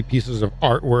like maybe pieces of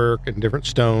artwork and different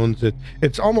stones.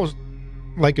 It's almost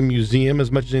like a museum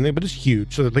as much as anything, but it's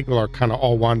huge. So the people are kind of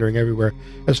all wandering everywhere.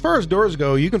 As far as doors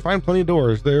go, you can find plenty of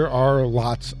doors. There are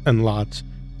lots and lots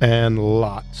and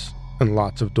lots and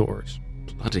lots of doors.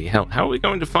 Bloody hell. How are we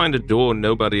going to find a door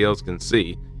nobody else can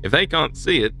see? If they can't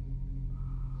see it...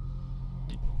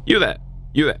 You there.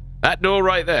 That door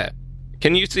right there.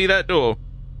 Can you see that door?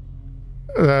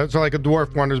 So like a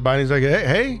dwarf wanders by and he's like,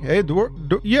 hey,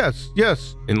 dwarf, yes.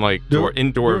 In like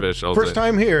in Dwarvish, I'll First say.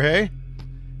 time here, hey?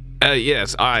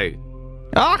 Yes, I...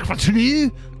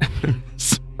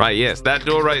 Right, yes, that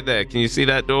door right there. Can you see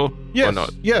that door? Yes, Or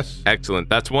not? yes. Excellent.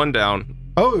 That's one down.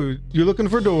 Oh, you're looking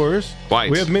for doors?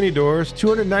 Quite. We have many doors,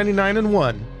 299 and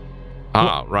one.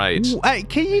 Ah, right. Hey,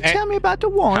 can you tell me about the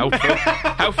one?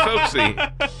 How folksy.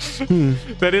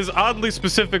 That is oddly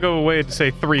specific of a way to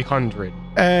say 300.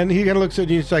 And he kind of looks at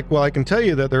you and he's like, well, I can tell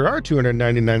you that there are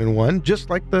 299 and one, just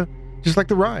like the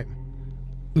rhyme.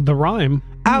 The rhyme.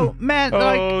 Oh man,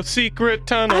 like secret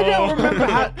tunnel. I don't remember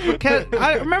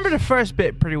I remember the first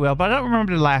bit pretty well, but I don't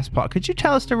remember the last part. Could you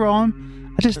tell us the rhyme?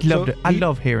 I just loved it. I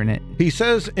love hearing it. He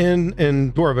says in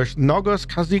Dwarvish, Nogos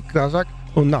Kazik Gazak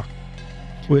Unak,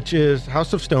 which is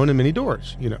House of Stone and Many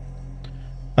Doors, you know.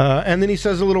 And then he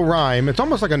says a little rhyme. It's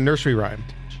almost like a nursery rhyme.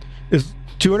 It's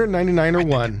 299 or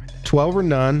one, 12 or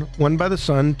none, one by the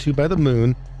sun, two by the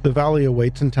moon, the valley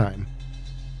awaits in time.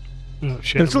 Oh,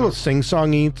 shit. And it's a little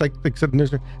sing-songy. It's like said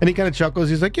nursery. And he kind of chuckles.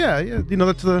 He's like, yeah, you know,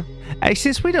 that's the... Hey,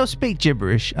 since we don't speak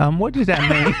gibberish, what does that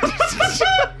mean?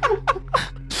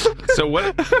 So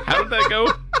what? How did that go?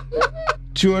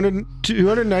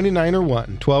 299 or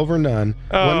one, 12 or none,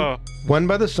 one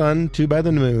by the sun, two by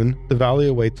the moon, the valley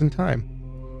awaits in time.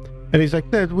 And he's like,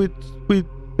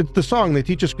 it's the song they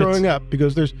teach us growing up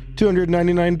because there's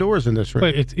 299 doors in this room.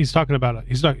 Wait, he's talking about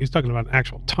he's talking about an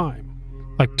actual time,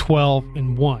 like 12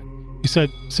 and 1. You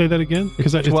said, say that again?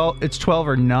 Because it's 12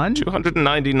 or none?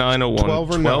 299 or 1,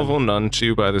 12 or none,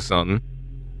 2 by the sun.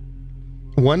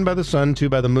 1 by the sun, 2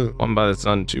 by the moon. 1 by the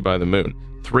sun, 2 by the moon.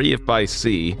 3 if by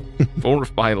sea, 4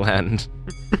 if by land.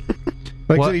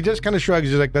 Like, so he just kind of shrugs.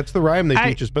 He's like, that's the rhyme they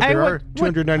teach us, but there are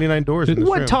 299 doors in this room.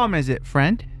 What time is it,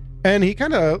 friend? And he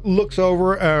kind of looks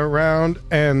over around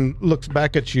and looks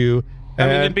back at you. I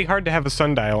mean, it'd be hard to have a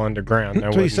sundial underground.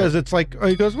 So he says it's like,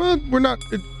 he goes, well, we're not,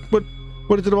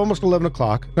 what is it, almost 11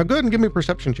 o'clock. Now go ahead and give me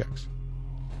perception checks.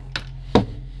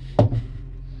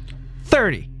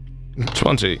 30.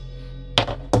 20.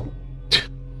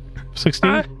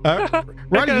 16?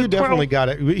 Roddy, you definitely got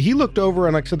it. He looked over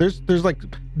and like I said, there's like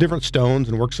different stones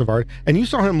and works of art. And you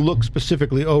saw him look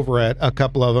specifically over at a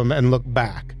couple of them and look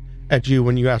back at you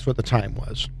when you asked what the time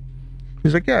was.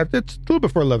 He's like, yeah, it's a little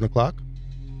before 11 o'clock.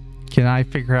 Can I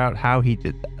figure out how he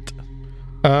did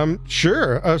that?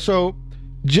 Sure. So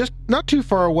just not too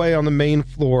far away on the main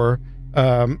floor,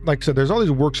 like I said, there's all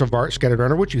these works of art scattered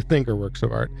around, or what you think are works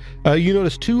of art. You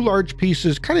notice two large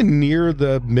pieces kind of near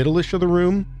the middle-ish of the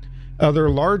room. They're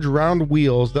large round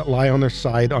wheels that lie on their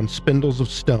side on spindles of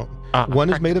stone. One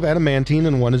is made of adamantine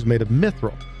and one is made of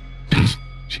mithril.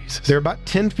 Jesus. They're about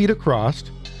 10 feet across.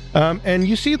 And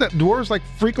you see that dwarves like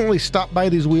frequently stop by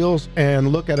these wheels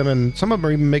and look at them, and some of them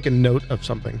are even making note of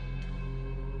something.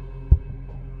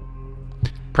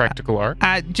 Practical art.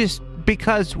 Just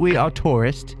because we are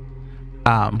tourists,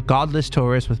 godless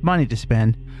tourists with money to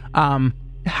spend,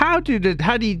 how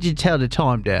did you tell the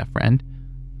time there, friend?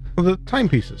 Well, the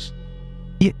timepieces.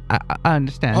 Yeah, I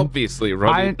understand. Obviously,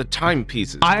 Roddy, the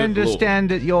timepieces. I good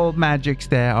understand that your magics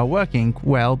there are working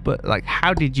well, but like,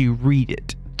 how did you read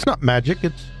it? It's not magic.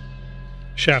 It's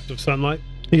Shaft of sunlight.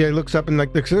 yeah. He looks up and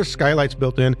like there's skylights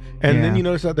built in, and then you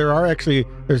notice that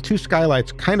there's two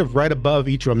skylights kind of right above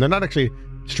each of them. They're not actually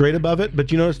straight above it,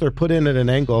 but you notice they're put in at an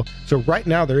angle. So right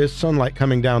now there is sunlight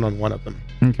coming down on one of them.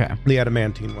 Okay. The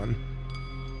adamantine one.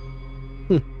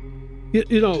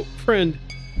 You know, friend,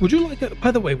 would you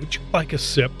like a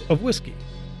sip of whiskey?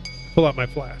 Pull out my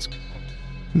flask.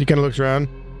 He kind of looks around.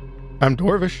 I'm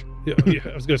dwarvish. Yeah,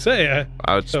 I was going to say.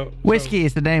 Whiskey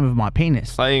is the name of my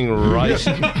penis. Playing right.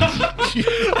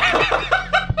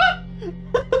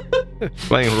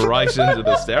 Playing right into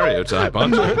the stereotype,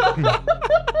 aren't you?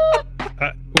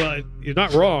 Well, you're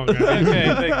not wrong.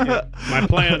 Okay, thank you. My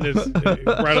plan is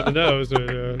right on the nose.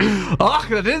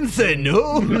 I didn't say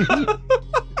no.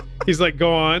 He's like,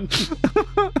 go on.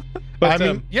 But,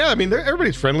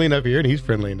 everybody's friendly enough here, and he's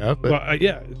friendly enough. But,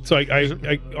 so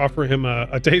I offer him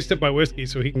a taste of my whiskey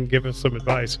so he can give us some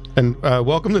advice. And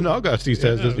welcome to Naugust, he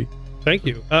says. Does he? Thank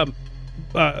you.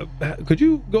 Could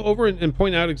you go over and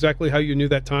point out exactly how you knew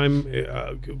that time?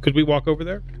 Could we walk over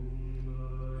there?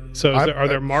 So are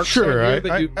there marks? Sure, on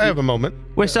here I have a moment.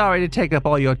 We're sorry to take up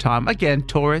all your time. Again,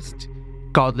 tourist,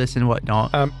 godless and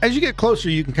whatnot. As you get closer,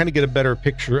 you can kind of get a better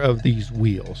picture of these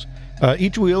wheels.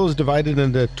 Each wheel is divided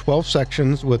into 12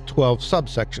 sections with 12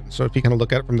 subsections. So if you kind of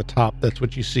look at it from the top, that's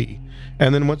what you see.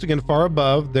 And then once again, far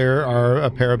above, there are a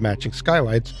pair of matching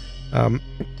skylights.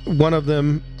 One of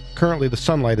them, currently the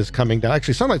sunlight is coming down.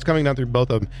 Actually, sunlight's coming down through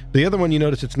both of them. The other one, you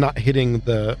notice it's not hitting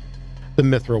the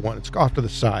mithril one. It's off to the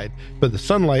side. But the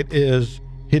sunlight is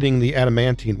hitting the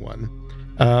adamantine one.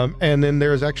 And then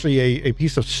there's actually a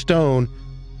piece of stone,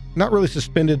 not really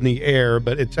suspended in the air,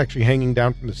 but it's actually hanging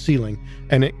down from the ceiling,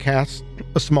 and it casts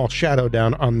a small shadow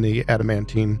down on the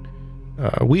adamantine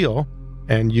wheel,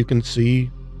 and you can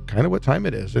see kind of what time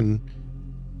it is. And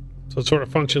so it sort of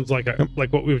functions like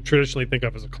what we would traditionally think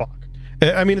of as a clock.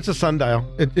 I mean, it's a sundial.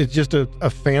 It's just a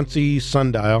fancy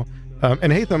sundial.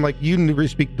 And Hatham, like, you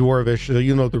speak Dwarvish, so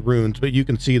you know the runes, but you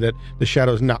can see that the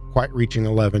shadow's not quite reaching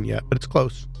 11 yet, but it's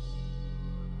close.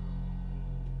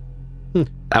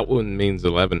 That one means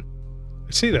 11.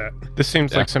 I see that. This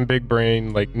seems like some big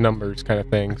brain, like, numbers kind of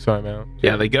thing, so I'm out.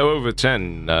 Yeah, they go over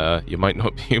 10. You might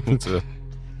not be able to...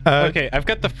 Okay, I've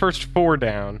got the first 4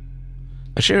 down.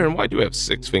 Sharon, why do you have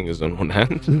 6 fingers on one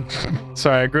hand?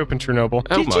 Sorry, I grew up in Chernobyl.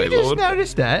 Oh, Did my you just lord.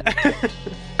 notice that?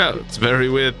 Oh, it's very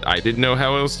weird. I didn't know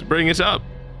how else to bring it up.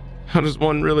 How does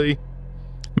one really...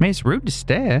 I mean, it's rude to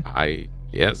stare.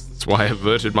 Yes, that's why I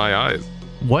averted my eyes.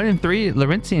 1 in 3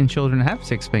 Laurentian children have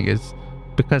 6 fingers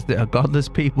because they are godless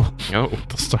people. Oh,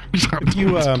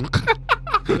 You,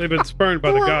 They've been spurned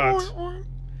by the gods.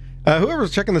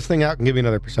 whoever's checking this thing out can give you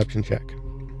another perception check.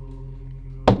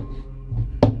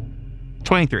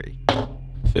 23.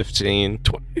 15.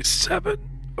 27.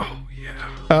 Oh,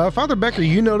 yeah. Father Becker,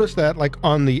 you notice that, like,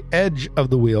 on the edge of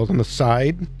the wheels, on the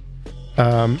side,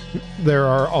 there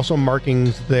are also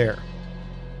markings there.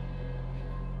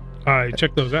 I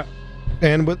checked those out.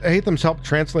 And with Hatham's help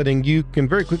translating, you can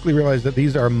very quickly realize that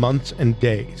these are months and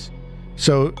days.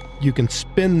 So you can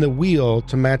spin the wheel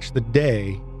to match the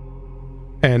day,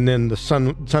 and then the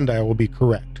sundial will be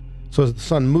correct. So as the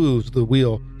sun moves, the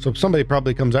wheel... So somebody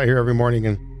probably comes out here every morning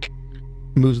and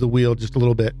moves the wheel just a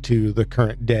little bit to the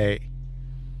current day.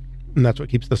 And that's what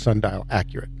keeps the sundial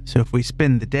accurate. So if we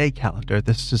spin the day calendar,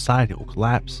 the society will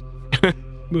collapse.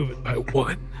 Move it by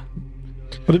 1.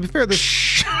 But to be fair, this...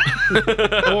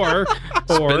 or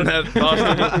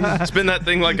Spin that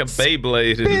thing like a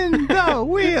Beyblade. Spin the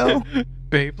wheel.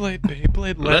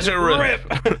 Beyblade, Let it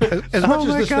rip. As much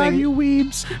as this thing you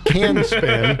weebs. can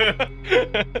spin,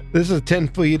 this is 10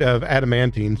 feet of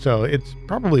adamantine, so it's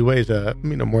probably weighs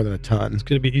more than a ton. it's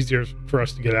going to be easier for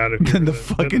us to get out of here Than the than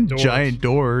fucking doors. giant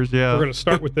doors, yeah. We're going to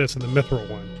start with this and the mithril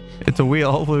one. It's a wheel.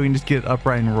 Hopefully we can just get it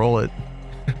upright and roll it.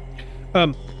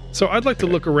 So I'd like to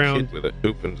look around. Kid with a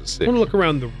hoop and a I stick. want to look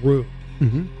around the room.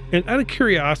 And out of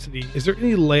curiosity, is there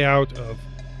any layout of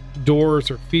doors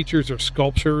or features or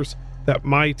sculptures that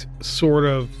might sort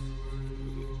of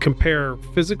compare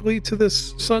physically to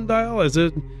this sundial? Is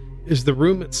the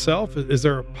room itself? Is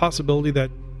there a possibility that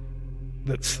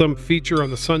some feature on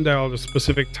the sundial at a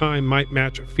specific time might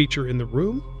match a feature in the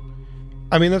room?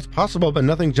 I mean, that's possible, but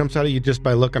nothing jumps out at you just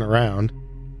by looking around.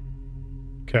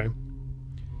 Okay.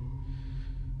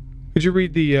 Could you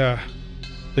read the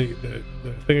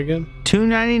thing again?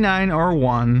 299 or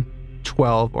 1,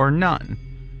 12 or none.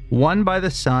 1 by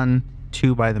the sun,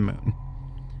 2 by the moon.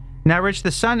 Now, Rich,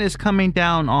 the sun is coming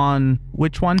down on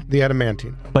which one? The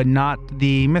adamantine. But not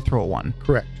the mithril one.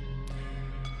 Correct.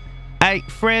 Hey,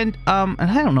 friend, and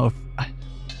I don't know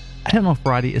if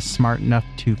Roddy is smart enough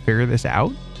to figure this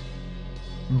out.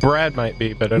 Brad might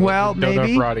be, but I don't know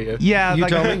if Roddy is. Yeah, You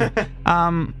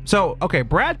tell me. So, okay,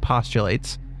 Brad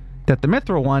postulates that the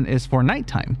mithril one is for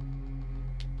nighttime.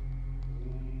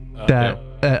 That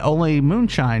only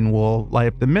moonshine will light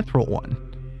up the mithril one.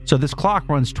 So this clock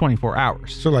runs 24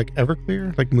 hours. So like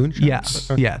Everclear, like moonshine. Yes,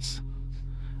 yes.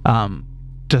 Am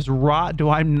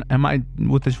I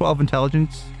with the 12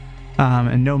 intelligence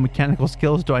and no mechanical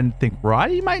skills? Do I think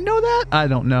Roddy might know that? I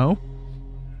don't know.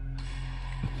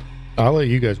 I'll let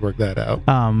you guys work that out.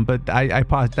 But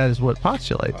that is what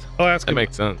postulates. I'll ask That him.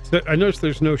 makes sense. I noticed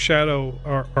there's no shadow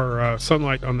or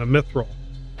sunlight on the mithril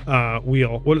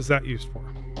wheel. What is that used for?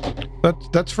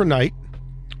 That's for night.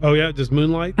 Oh yeah, does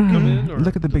moonlight come in? Or?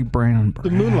 Look at the big brain on Brad.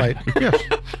 The moonlight. Yes.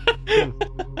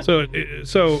 So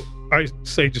I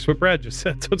say just what Brad just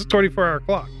said. So it's a 24-hour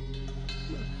clock.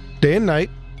 Day and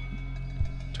night.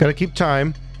 Got to keep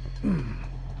time.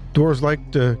 Doors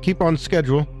like to keep on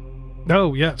schedule.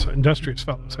 Oh yes, industrious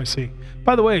fellows. I see.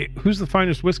 By the way, who's the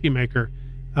finest whiskey maker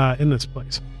in this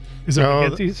place? Is it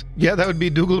McGinty's? Yeah, that would be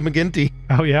Dougal McGinty.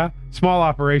 Oh yeah, small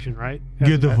operation, right?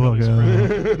 Get the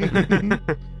fuck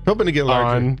out. Hoping to get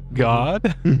larger. On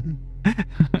God.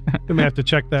 We may have to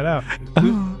check that out.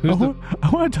 I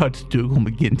want to talk to Dougal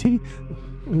McGinty.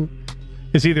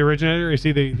 Is he the originator? Is he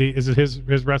is it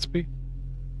his recipe?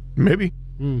 Maybe.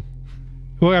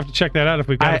 We'll have to check that out if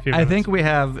we got a few I minutes. think we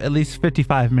have at least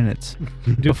 55 minutes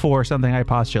before something I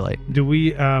postulate. Do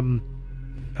we, out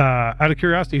of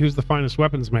curiosity, who's the finest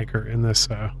weapons maker in this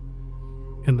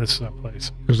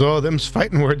place? There's all them's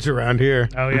fighting words around here.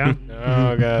 Oh yeah.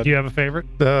 Oh God. Do you have a favorite?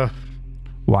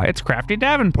 Why, it's Crafty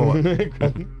Davenport.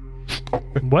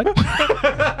 What?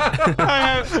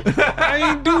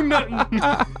 I ain't do nothing.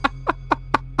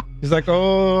 He's like,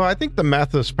 oh, I think the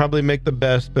Mathis probably make the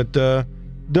best, but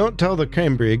don't tell the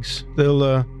Cambrigs.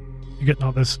 They'll You getting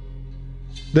all this?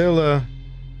 we I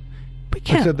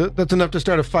can't. said that's enough to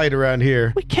start a fight around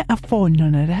here. We can't afford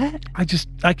none of that.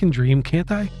 I can dream,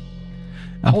 can't I?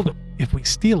 Hold it. If we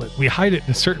steal it, we hide it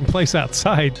in a certain place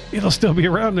outside, it'll still be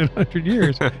around in 100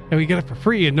 years, and we get it for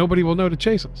free, and nobody will know to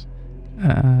chase us.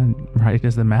 Right,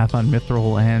 does the math on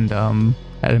mithril and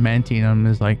adamantium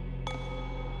is like,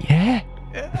 yeah,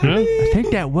 Huh? I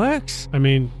think that works. I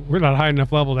mean, we're not high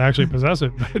enough level to actually possess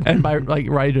it. But And by like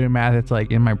right doing math, it's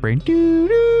like in my brain. Doo,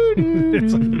 doo,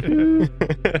 doo, doo.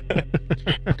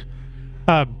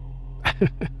 I'm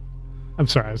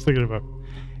sorry, I was thinking about.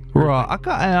 Right, I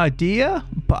got an idea,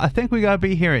 but I think we gotta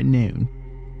be here at noon.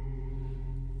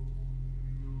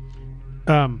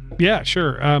 Yeah,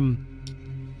 sure.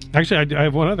 Actually, I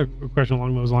have one other question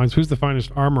along those lines. Who's the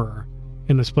finest armorer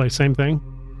in this place? Same thing.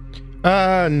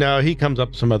 No, he comes up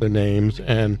with some other names,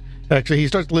 and actually he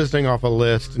starts listing off a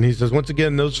list, and he says, once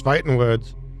again, those fighting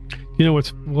words. You know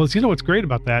what's great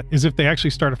about that is if they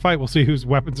actually start a fight, we'll see whose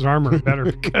weapons and armor are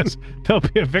better because there'll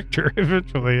be a victor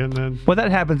eventually, and then Well, that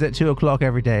happens at 2:00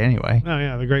 every day anyway. oh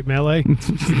yeah, the great melee.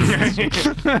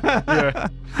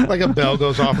 Like a bell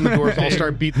goes off, and the doors all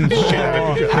start beating the shit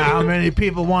out of each other. How many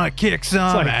people want to kick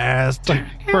some like- ass?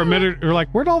 For a minute, we're like,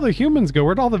 where'd all the humans go?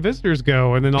 Where'd all the visitors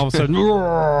go? And then all of a sudden,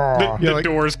 The like-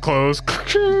 doors close.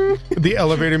 The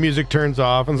elevator music turns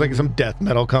off, and it's like some death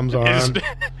metal comes on.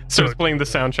 Starts playing the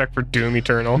soundtrack for Doom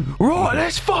Eternal. Right,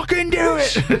 let's fucking do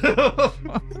it.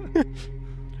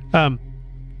 all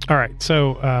right.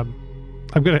 So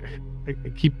I'm gonna.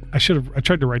 I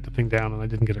tried to write the thing down and I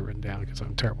didn't get it written down because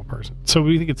I'm a terrible person. So do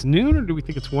we think it's noon or do we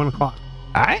think it's 1 o'clock?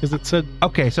 Because it said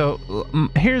Okay, so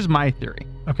here's my theory.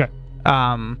 okay.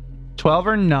 12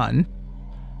 or none.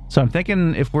 So I'm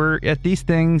thinking if we're at these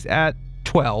things at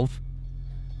 12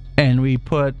 and we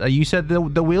put, you said the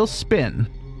wheels spin.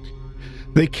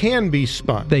 They can be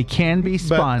spun. They can be But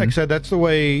spun. like I said, that's the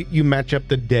way you match up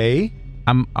the day.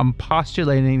 I'm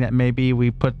postulating that maybe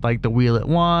we put like the wheel at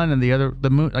 1 and the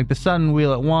moon, like the sun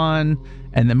wheel at 1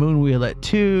 and the moon wheel at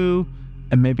 2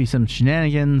 and maybe some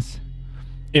shenanigans.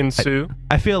 ensue.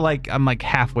 I feel like I'm like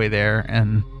halfway there,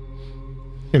 and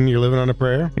And you're living on a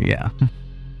prayer? yeah.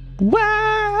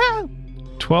 Wow.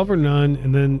 12 or none,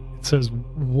 and then it says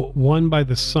 1 by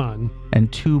the sun,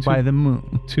 And 2 by the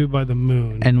moon. 2 by the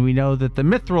moon. And we know that the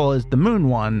mithril is the moon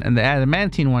one, and the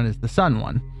adamantine one is the sun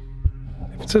one.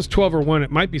 If it says 12 or 1,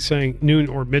 it might be saying noon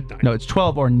or midnight. No, it's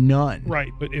 12 or none.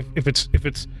 Right, but if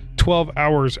it's 12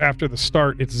 hours after the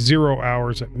start, it's 0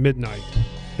 hours at midnight.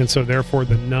 And so therefore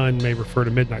the none may refer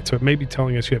to midnight. So it may be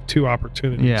telling us you have 2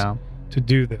 opportunities Yeah. to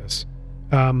do this.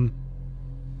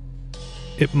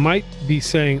 It might be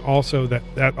saying also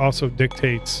that also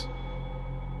dictates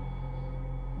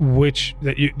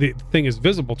the thing is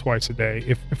visible twice a day.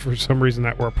 If for some reason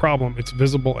that were a problem, it's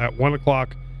visible at 1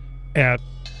 o'clock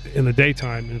in the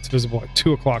daytime, and it's visible at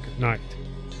 2 o'clock at night.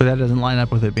 But that doesn't line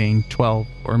up with it being 12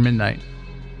 or midnight.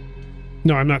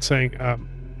 No, I'm not saying.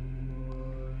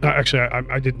 Actually,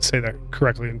 I didn't say that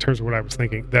correctly in terms of what I was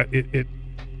thinking. That it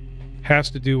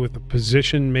has to do with the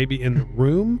position, maybe in the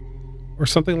room, or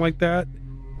something like that.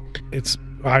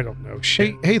 I don't know.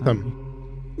 Hey,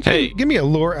 Hatham. Hey. Give me a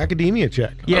lore academia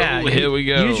check. Yeah. Oh, here we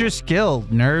go. Use your skill,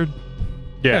 nerd.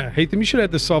 Yeah, Hatham, you should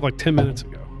have this solved like 10 minutes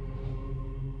ago.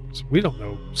 So we don't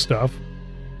know stuff.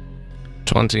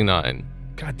 29.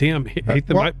 God damn,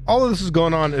 Hatham. While all of this is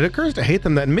going on, it occurs to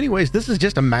Hatham that in many ways this is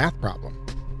just a math problem.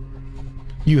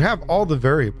 You have all the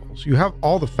variables. You have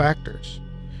all the factors.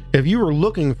 If you were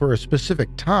looking for a specific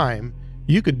time,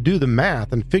 you could do the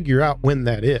math and figure out when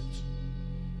that is.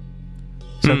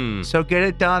 So get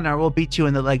it done, or we'll beat you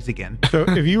in the legs again. So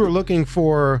if you were looking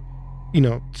for,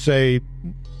 say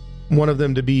one of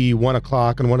them to be 1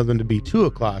 o'clock and one of them to be 2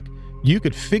 o'clock, you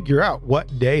could figure out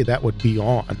what day that would be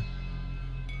on.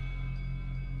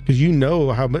 Because you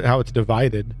know how it's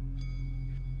divided.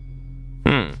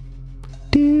 So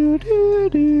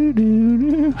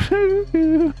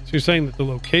you're saying that the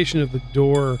location of the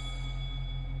door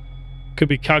could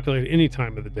be calculated any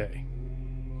time of the day.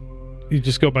 You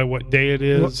just go by what day it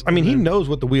is. Well, he knows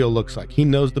what the wheel looks like. He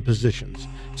knows the positions.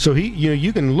 So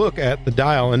you can look at the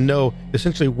dial and know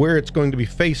essentially where it's going to be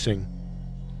facing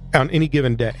on any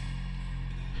given day.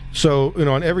 So,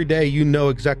 on every day, you know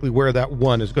exactly where that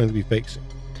one is going to be facing.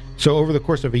 So over the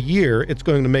course of a year, it's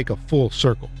going to make a full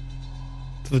circle.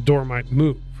 So the door might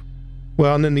move.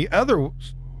 Well, and then the other,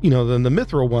 then the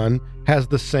mithril one has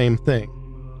the same thing.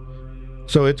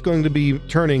 So it's going to be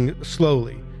turning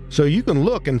slowly. So you can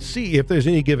look and see if there's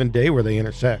any given day where they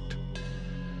intersect.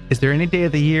 Is there any day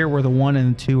of the year where the 1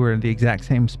 and the 2 are in the exact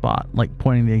same spot, like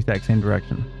pointing the exact same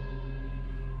direction?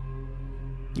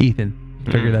 Ethan,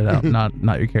 figure that out.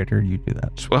 Not your character. You do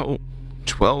that.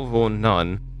 12 or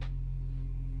none.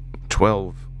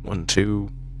 12, 1, 2.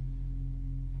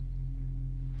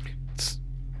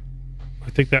 I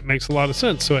think that makes a lot of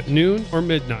sense. So at noon or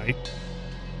midnight,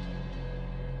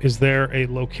 is there a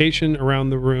location around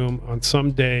the room on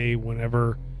some day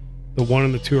whenever the 1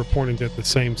 and the 2 are pointing at the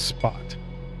same spot?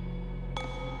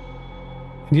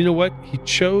 And you know what? He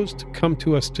chose to come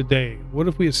to us today. What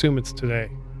if we assume it's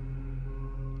today?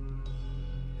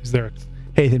 Is there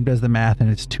Hayden does the math,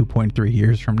 and it's 2.3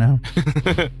 years from now.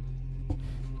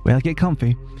 Well, get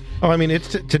comfy. Oh, it's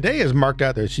today is marked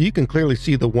out there, so you can clearly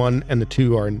see the 1 and the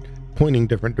 2 are pointing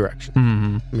different directions.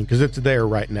 Mm-hmm. Because it's there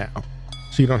right now,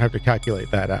 so you don't have to calculate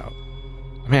that out.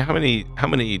 How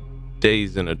many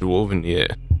days in a dwarven year?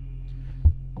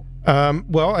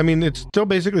 It's still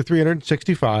basically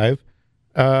 365.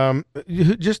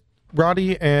 Just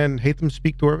Roddy and Hatham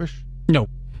speak Dwarvish? No.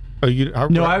 Oh,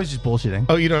 I was just bullshitting.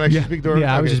 Oh, you don't actually speak Dwarvish?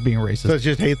 Yeah, I was Okay. just being racist. So it's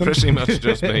just Hatham? Pretty much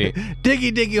just me.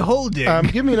 Diggy, hold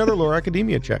it. Give me another lore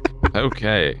academia check.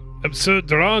 Okay. I'm so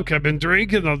drunk. I've been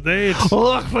drinking all day.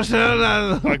 Oh,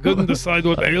 I couldn't decide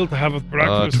what ale to have with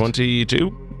breakfast.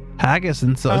 22. haggis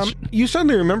and such. You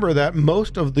suddenly remember that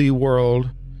most of the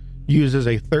world uses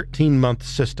a 13-month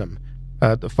system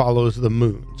that follows the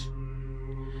moons.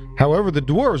 However, the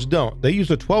dwarves don't. They use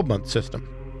a 12-month system.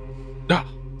 Ah,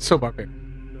 so barbaric.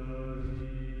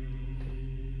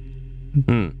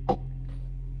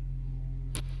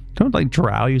 Don't like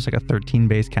Drow use like a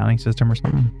 13-base counting system or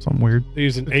something? Something weird. They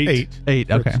use an 8. 8,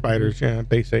 For okay. Spiders, yeah,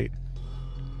 base 8.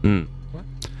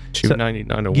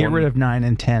 299 to Get 1. rid of 9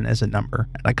 and 10 as a number,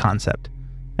 a concept,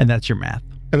 and that's your math.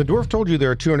 And the dwarf told you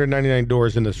there are 299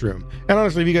 doors in this room. And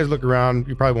honestly, if you guys look around,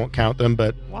 you probably won't count them,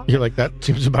 but you're like, that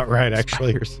seems about right,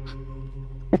 actually.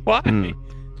 Why?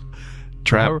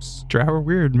 Traps. Drow are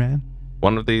weird, man.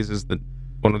 One of these is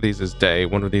day.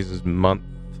 One of these is month.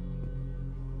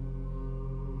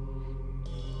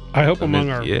 I hope I among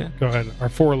mean, our yeah. go ahead, our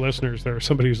 4 listeners, there's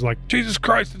somebody who's like, Jesus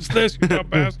Christ, it's this, you dumb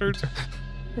bastards.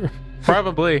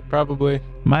 Probably.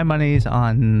 My money's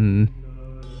on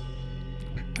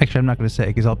Actually, I'm not going to say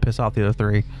because I'll piss off the other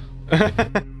three.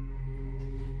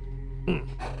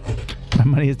 My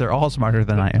money is they're all smarter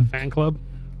than I am. Fan club.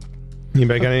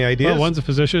 Anybody got any ideas? Well, one's a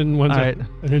physician, one's All right.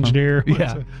 an engineer.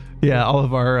 Yeah. Yeah, all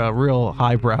of our real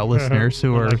highbrow listeners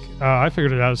who are... I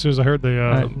figured it out as soon as I heard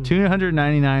the...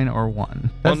 299 or 1.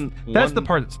 That's the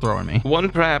part that's throwing me. One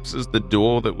perhaps is the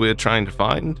door that we're trying to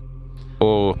find,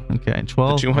 or Okay,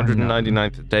 12. the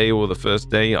 299th day or the first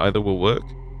day. Either will work.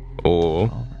 Or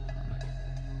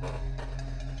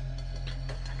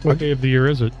what day of the year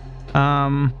is it?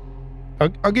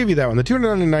 I'll give you that one. The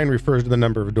 299 refers to the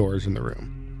number of doors in the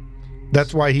room.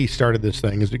 That's why he started this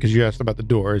thing, is because you asked about the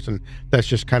doors, and that's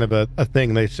just kind of a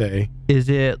thing they say. Is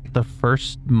it the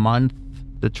first month,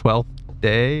 the 12th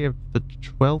day of the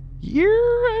 12th year?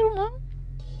 I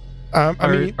don't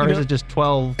know. Or is it just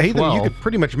 12? Hey, 12? you could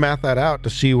pretty much math that out to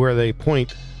see where they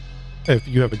point if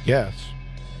you have a guess.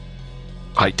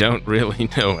 I don't really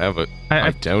know.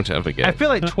 I don't have a guess. I feel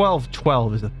like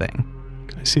 12-12 is a thing.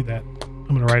 I see that.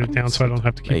 I'm going to write it down so I don't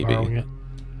have to keep Maybe. borrowing it.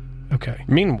 Okay.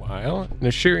 Meanwhile, in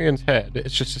Ashurian's head,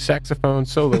 it's just a saxophone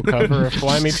solo cover of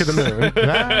Fly Me to the Moon.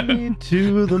 Fly me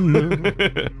to the moon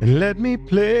and let me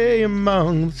play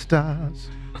among the stars.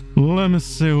 Let me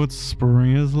see what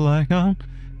spring is like on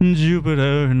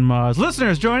Jupiter and Mars.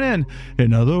 Listeners, join in.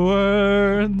 In other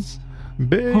words,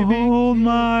 Baby. hold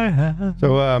my hand.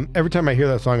 So every time I hear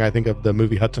that song, I think of the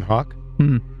movie Hudson Hawk.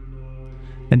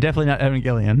 And definitely not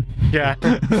Evangelion. Yeah.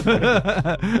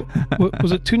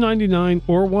 Was it 299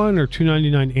 or 1 or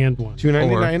 299 and 1?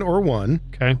 299 or 1,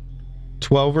 Okay.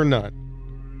 12 or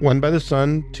none. 1 by the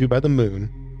sun, 2 by the moon.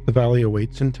 The valley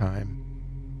awaits in time.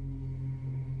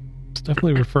 It's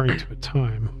definitely referring to a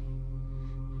time.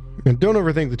 And don't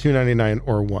overthink the 299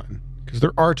 or 1, because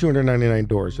there are 299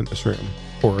 doors in this room.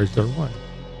 Or is there 1?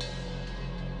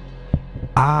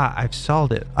 I've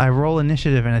solved it. I roll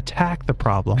initiative and attack the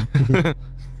problem.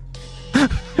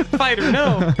 Fighter,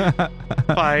 no.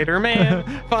 Fighter-Man.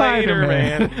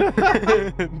 Fighter-Man.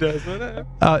 Does whatever.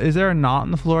 Is there a knot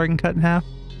in the floor I can cut in half?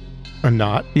 A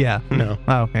knot? Yeah. No.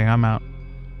 Oh, okay, I'm out.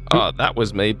 That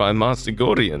was made by Master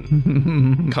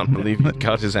Gordian. Can't believe he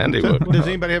cut his handiwork. Does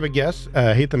anybody have a guess?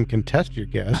 Hate them contest your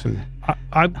guess. And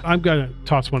I'm going to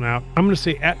toss one out. I'm going to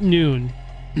say at noon,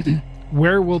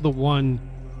 where will the 1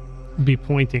 be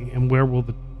pointing and where will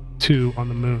the 2 on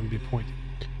the moon be pointing?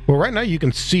 well, right now you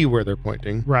can see where they're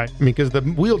pointing. Right. I mean, because the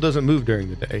wheel doesn't move during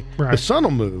the day. Right. The sun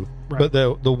will move, Right. but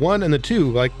the 1 and the 2,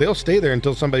 like they'll stay there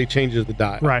until somebody changes the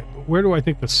dial. Right. Where do I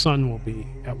think the sun will be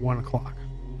at 1 o'clock?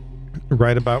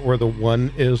 Right about where the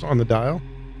 1 is on the dial.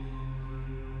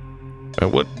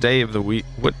 What day of the week?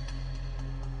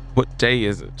 What day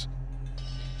is it?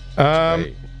 I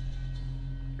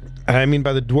mean,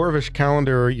 by the dwarvish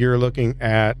calendar, you're looking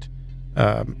at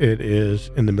it is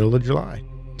in the middle of July,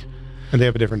 and they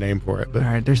have a different name for it. But All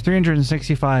right, there's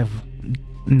 365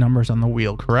 numbers on the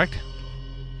wheel, correct?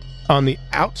 on the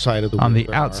outside of the wheel, On the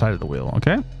outside of the wheel,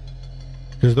 okay?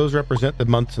 because those represent the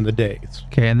months and the days.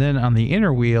 Okay, and then on the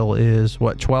inner wheel is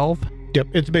what, 12? Yep,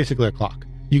 it's basically a clock.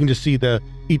 You can just see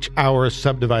each hour is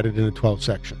subdivided into 12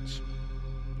 sections.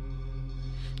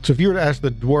 So if you were to ask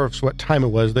the dwarfs what time it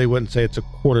was, they wouldn't say it's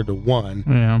 1:45.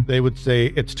 Yeah. They would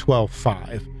say it's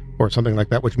 12:05 or something like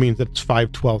that, which means that it's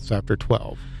 5/12 after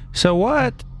 12. So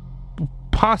what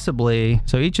possibly,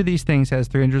 so each of these things has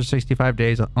 365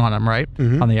 days on them, right?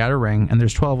 Mhm. On the outer ring, and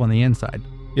there's 12 on the inside.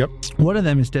 Yep. One of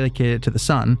them is dedicated to the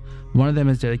sun. One of them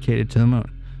is dedicated to the moon.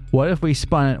 What if we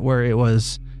spun it where it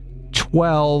was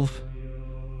 12,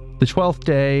 the 12th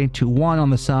day to 1 on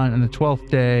the sun, and the 12th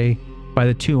day by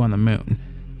the 2 on the moon?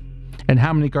 And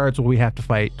how many guards will we have to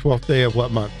fight? 12th day of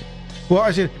what month? Well,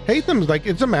 I said, Hatham's like,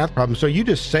 it's a math problem. So you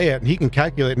just say it and he can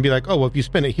calculate and be like, oh, well, if you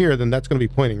spin it here, then that's going to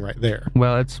be pointing right there.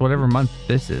 Well, it's whatever month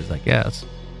this is, I guess.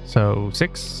 So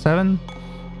 6, 7?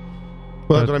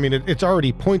 Well, that's what I mean. It's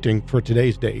already pointing for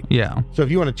today's date. Yeah. So if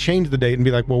you want to change the date and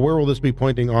be like, well, where will this be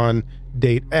pointing on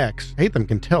date X? Hatham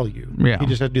can tell you. Yeah. You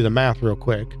just have to do the math real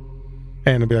quick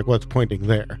and it'll be like, well, it's pointing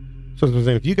there. So as I'm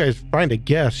saying, if you guys find a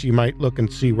guess, you might look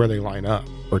and see where they line up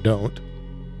or don't.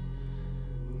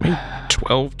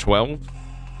 12.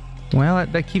 Well,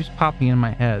 that keeps popping in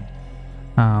my head.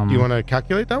 Do you want to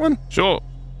calculate that one? Sure.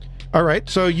 All right.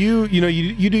 So you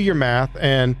do your math,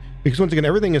 and because once again,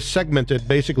 everything is segmented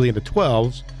basically into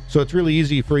 12s. So it's really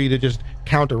easy for you to just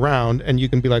count around and you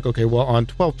can be like, okay, well, on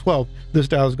 12/12, this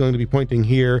dial is going to be pointing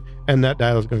here and that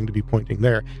dial is going to be pointing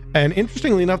there. And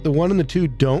interestingly enough, the 1 and the 2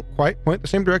 don't quite point the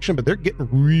same direction, but they're getting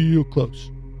real close.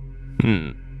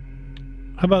 How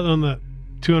about on the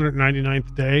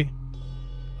 299th day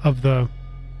of the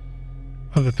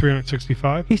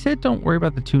 365? He said don't worry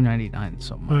about the 299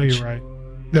 so much. Oh, you're right.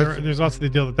 there's also the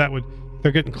deal that would,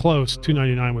 they're getting close.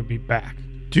 299 would be back.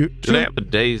 Do they have a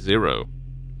day 0?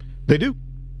 They do.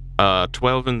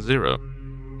 12 and 0.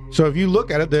 So if you look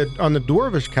at it, on the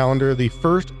Dwarvish calendar, the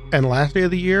first and last day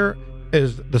of the year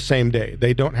is the same day.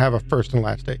 They don't have a first and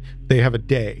last day. They have a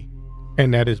day,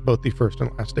 and that is both the first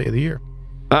and last day of the year.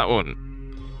 That one.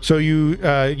 So you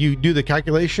do the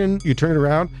calculation, you turn it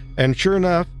around, and sure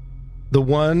enough, the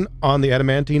one on the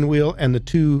adamantine wheel and the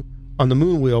 2 on the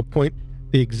moon wheel point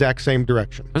the exact same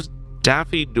direction. Those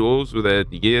daffy doors with a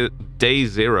day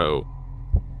 0.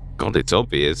 God, it's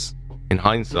obvious in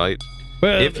hindsight.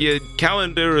 Well, If your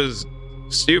calendar is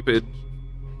stupid,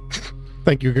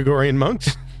 Thank you, Gregorian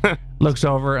monks. Looks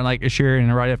over and like Ashirian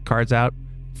and Rydiff cards out.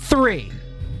 3.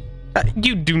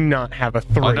 You do not have a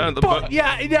 3. I know the book.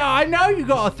 Yeah, no, I know you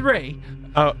got a 3.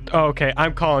 Oh, okay.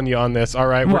 I'm calling you on this. All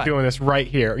right, we're What? doing this right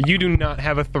here. You do not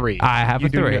have a 3. I have You a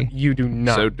do 3. not- you do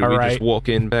not. So do all we right? just walk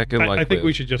in back and I think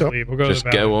we should just leave. We'll go just to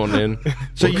the go on in.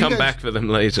 So We'll you come guys- back for them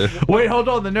later. Wait, hold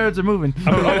on. The nerds are moving.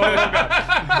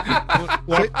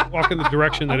 walk in the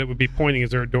direction that it would be pointing. Is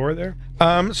there a door there?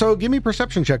 So give me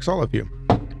perception checks, all of you.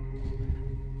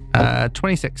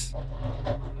 26.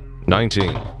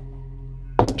 19.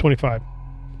 25.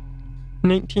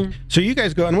 19. So you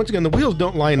guys go, and once again, the wheels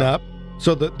don't line up,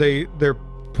 so that they're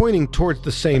pointing towards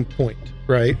the same point,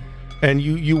 right? And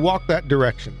you walk that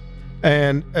direction,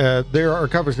 and there are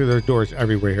obviously there's doors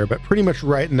everywhere here, but pretty much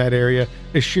right in that area,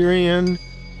 Ashirian,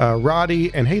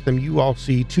 Roddy, and Hatham, you all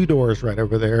see 2 doors right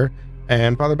over there,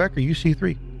 and Father Becker, you see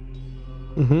 3.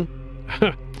 I'm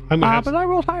gonna have But I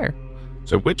rolled higher.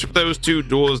 So which of those 2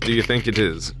 doors do you think it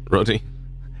is, Roddy?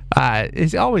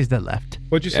 It's always the left.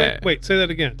 What'd you say? Yeah. Wait, say that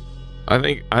again. I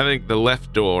think the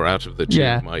left door out of the 2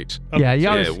 Yeah. might. Yeah, you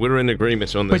always, Yeah, we're in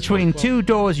agreement on this. between one. 2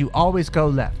 doors, you always go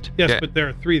left. Yes, Yeah. but there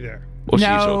are 3 there. What's she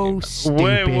No, talking about?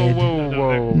 stupid.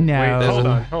 Whoa. No. Wait, hold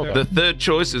on, hold on. The third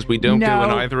choice is we don't go in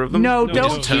either of them. No, No, We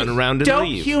don't just turn around and don't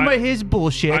leave. humor his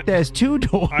bullshit. There's 2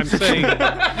 doors. I'm saying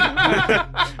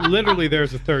literally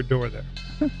there's a 3rd door there.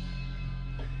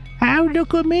 How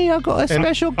look at me? I got a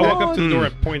special I walk up card. to the door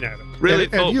and point at it. Really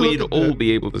And- and thought you we'd look at all the-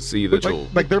 be able to see the door.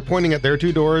 Like they're pointing at their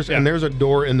 2 doors, Yeah. and there's a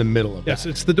door in the middle of Yes, that.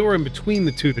 it's the door in between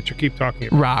the 2 that you keep talking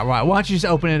about. Right. Why don't you just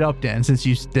open it up then, since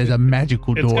there's a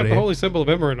magical It's door got the there. holy symbol of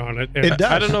Emerald on it. and It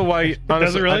does. I don't know why.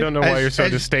 Honestly, really? I don't know why As- you're so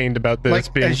as- disdained about this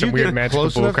like, being as some you weird get magical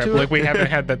close enough bullcrap. to it- Like we haven't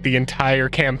had that the entire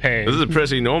campaign. This is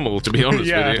pretty normal, to be honest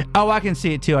Yeah. with you. Oh, I can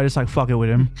see it too. I just like fuck it with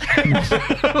him.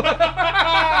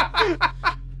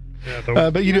 Yeah,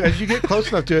 But you do, as you get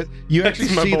close enough to it, you actually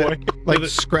That's my see boy. that, like,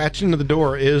 scratched into the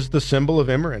door is the symbol of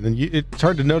Imran, and it's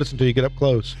hard to notice until you get up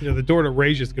close. the door to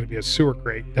Rage is going to be a sewer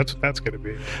grate. That's what that's going to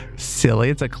be. Silly.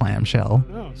 It's a clamshell.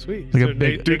 Oh, sweet. Like So a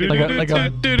big, they- like a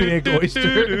big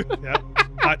oyster. yeah,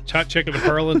 hot chicken and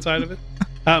pearl inside of it.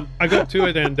 I go up to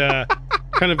it and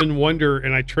kind of in wonder,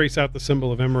 and I trace out the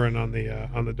symbol of Imran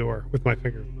on the door with my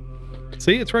finger.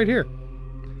 See, it's right here.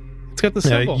 It's got the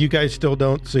symbol. You guys still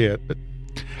don't see it, but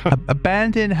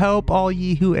Abandon hope, all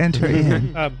ye who enter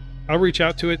in. I'll reach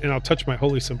out to it and I'll touch my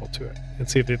holy symbol to it and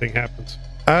see if anything happens.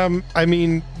 I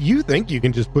mean, you think you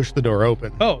can just push the door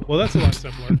open. Oh, well, that's a lot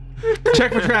simpler.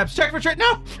 Check for traps. Check for traps.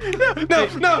 No.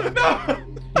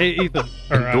 Hey, Ethan.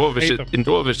 Or, In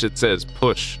Dwarvish it says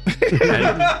push.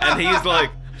 and he's like,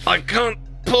 I can't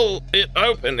pull it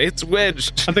open. It's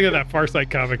wedged. I'm thinking of that Far Side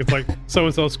comic. It's like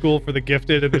so-and-so school for the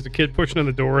gifted, and there's a kid pushing on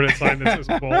the door and a sign that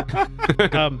says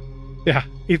full. Yeah.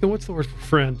 Ethan, what's the word for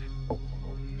friend?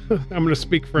 I'm going to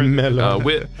speak friend. Mellow.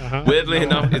 Weirdly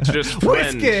enough, it's just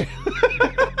friend. Whiskey.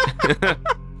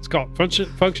 It's called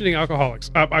functioning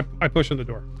alcoholics. I push on the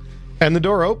door. And the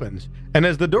door opens. And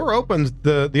as the door opens,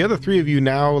 the other 3 of you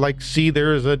now like see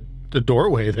there is a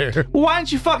doorway there. Why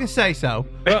didn't you fucking say so?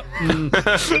 Well,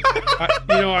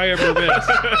 I am remiss.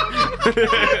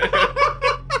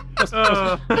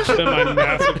 That's been my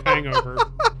massive hangover.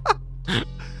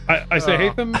 I say,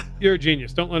 Hatham, you're a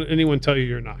genius. Don't let anyone tell you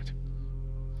you're not.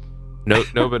 No,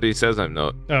 nobody says I'm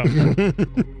not. Oh.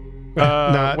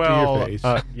 Not to well, your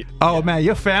face. Oh man,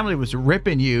 your family was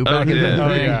ripping you back in the yeah.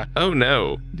 day. yeah. Oh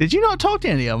no. Did you not talk to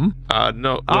any of them?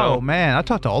 No. Oh Well, man, I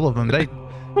talked to all of them.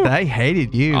 They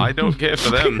hated you. I don't care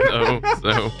for them though.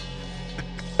 So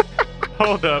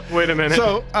Hold up. Wait a minute.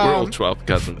 So, we're all 12th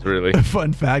cousins, really.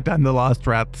 Fun fact: I'm the lost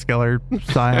Rathskeller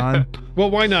scion. Well,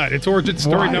 why not? It's origin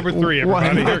story Why- number 3, why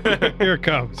everybody. Here it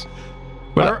comes.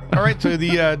 all right, so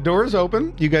the door is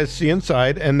open. You guys see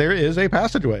inside, and there is a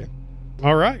passageway.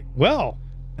 All right. Well,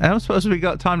 I don't suppose we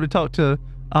got time to talk to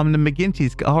the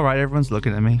McGinty's. All right, everyone's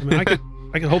looking at me. I mean,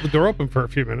 I could hold the door open for a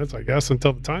few minutes, I guess,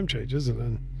 until the time changes, and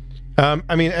then.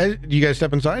 I mean, you guys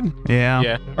step inside? Yeah.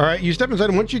 Yeah. All right, you step inside,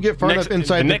 and once you get far enough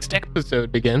inside, the next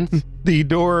episode begins. the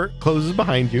door closes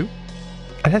behind you.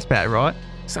 That's bad, right?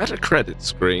 Is that a credit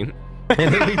screen?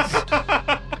 And it leads,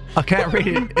 I can't read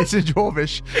it. It's in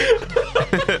Dwarvish.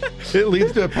 it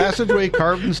leads to a passageway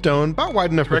carved in stone, about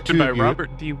wide enough for Directed two by of you,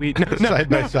 Robert D. Wheaton. side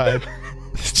by side.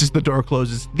 It's just the door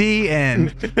closes. The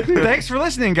end. Thanks for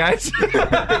listening, guys.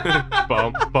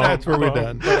 That's where we're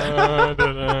done.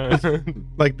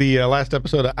 Like the last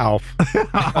episode of Alf.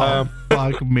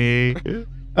 Fuck me.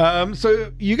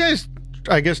 So you guys,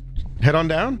 I guess, head on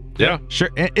down? Yeah. Sure.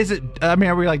 Is it? I mean,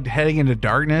 are we like heading into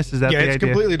darkness? Is that Yeah, the it's idea?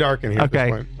 completely dark in here at this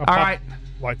Okay. point. All right.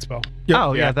 Light spell. Yep.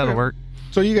 Oh yeah, that'll work.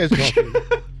 So you guys go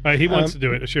through. He wants to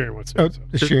do it. Shirian wants to. Oh, Do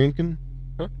it, so. Shirian can...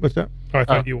 What's that? Oh, I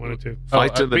thought you wanted to.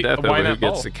 Fight to the death why over who not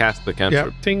gets both? to cast the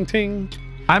cantrip. Ting ting.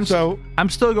 I'm So-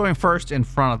 still going first in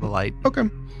front of the light. Okay.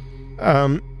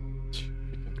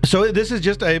 So this is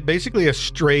just basically a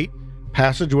straight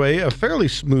passageway of fairly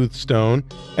smooth stone,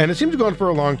 and it seems to go on for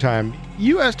a long time.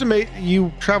 You estimate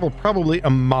you travel probably a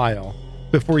mile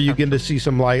before you begin to see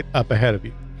some light up ahead of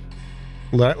you.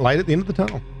 Light at the end of the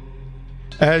tunnel.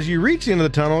 As you reach the end of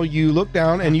the tunnel, you look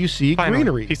down and you see Finally,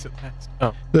 greenery. piece of last.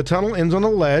 Oh. The tunnel ends on a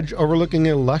ledge overlooking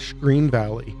a lush green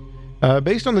valley.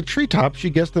 Based on the treetops, you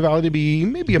guess the valley to be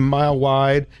maybe a mile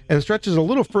wide and stretches a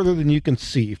little further than you can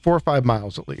see, 4 or 5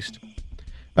 miles at least.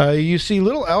 You see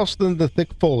little else than the thick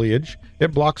foliage.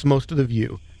 It blocks most of the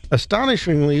view.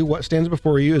 Astonishingly, what stands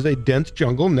before you is a dense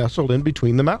jungle nestled in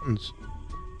between the mountains.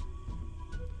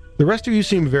 The rest of you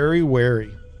seem very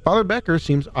wary. Father Becker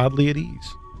seems oddly at ease.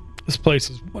 This place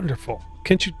is wonderful.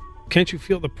 Can't you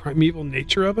feel the primeval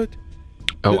nature of it?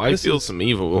 Oh, I This feel is- some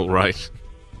evil, all right.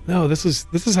 No, this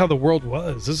is how the world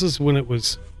was. This is when it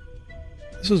was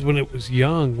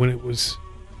young,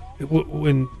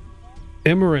 when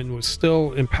Emerin was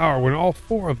still in power, when all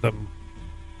 4 of them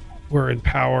were in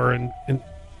power, and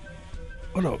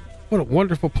what a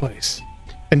wonderful place.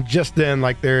 And just then,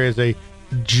 like, there is a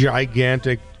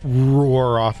gigantic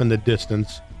roar off in the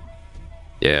distance.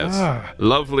 Yes. Ah.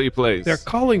 Lovely place. They're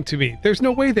calling to me. There's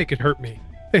no way they could hurt me.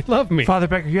 They love me. Father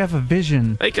Becker, you have a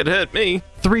vision. They could hurt me.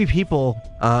 3 people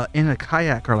in a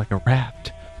kayak or like a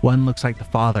raft. One looks like the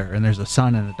father, and there's a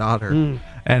son and a daughter,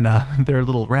 and their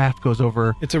little raft goes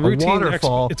over It's a routine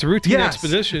waterfall. it's a routine Yes,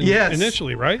 expedition yes.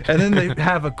 initially, right? And then they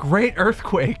have a great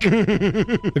earthquake.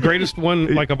 The greatest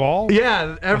one, like, of all.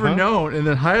 Yeah, ever Uh-huh. known. And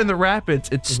then high in the rapids,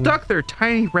 it stuck their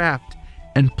tiny raft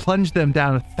and plunged them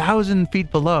down 1,000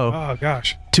 feet below Oh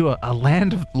gosh, to a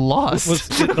land of the lost.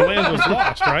 the land was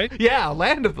lost, right? Yeah, a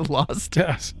land of the lost.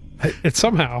 Yes. It's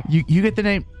somehow. You get the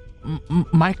name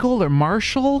Michael or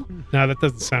Marshall? No, that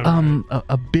doesn't sound right.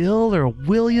 A Bill or a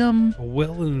William?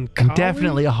 Will and And Holly?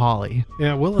 definitely a Holly.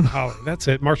 Yeah, Will and Holly. That's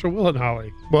it. Marshall, Will and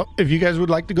Holly. Well, if you guys would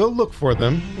like to go look for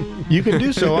them, you can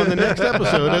do so on the next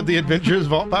episode of the Adventures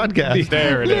Vault podcast.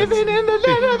 There it is. Living in the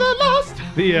land of the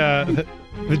lost.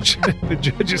 The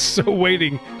judge is so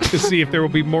waiting to see if there will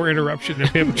be more interruption of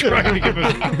him trying to give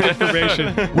us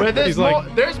information. Where there's He's like,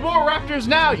 more raptors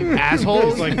now, you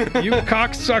assholes. he's like, you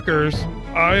cocksuckers,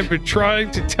 I have been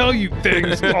trying to tell you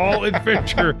things all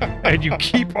adventure, and you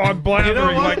keep on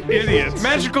blathering like idiots.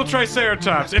 Magical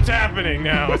Triceratops. It's happening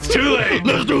now. It's too late.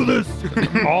 Let's do this.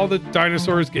 All the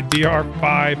dinosaurs get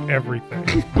DR5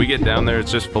 everything. We get down there,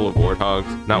 it's just full of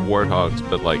warthogs. Not warthogs,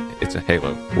 but like it's a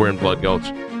halo. We're in Blood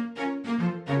Gulch.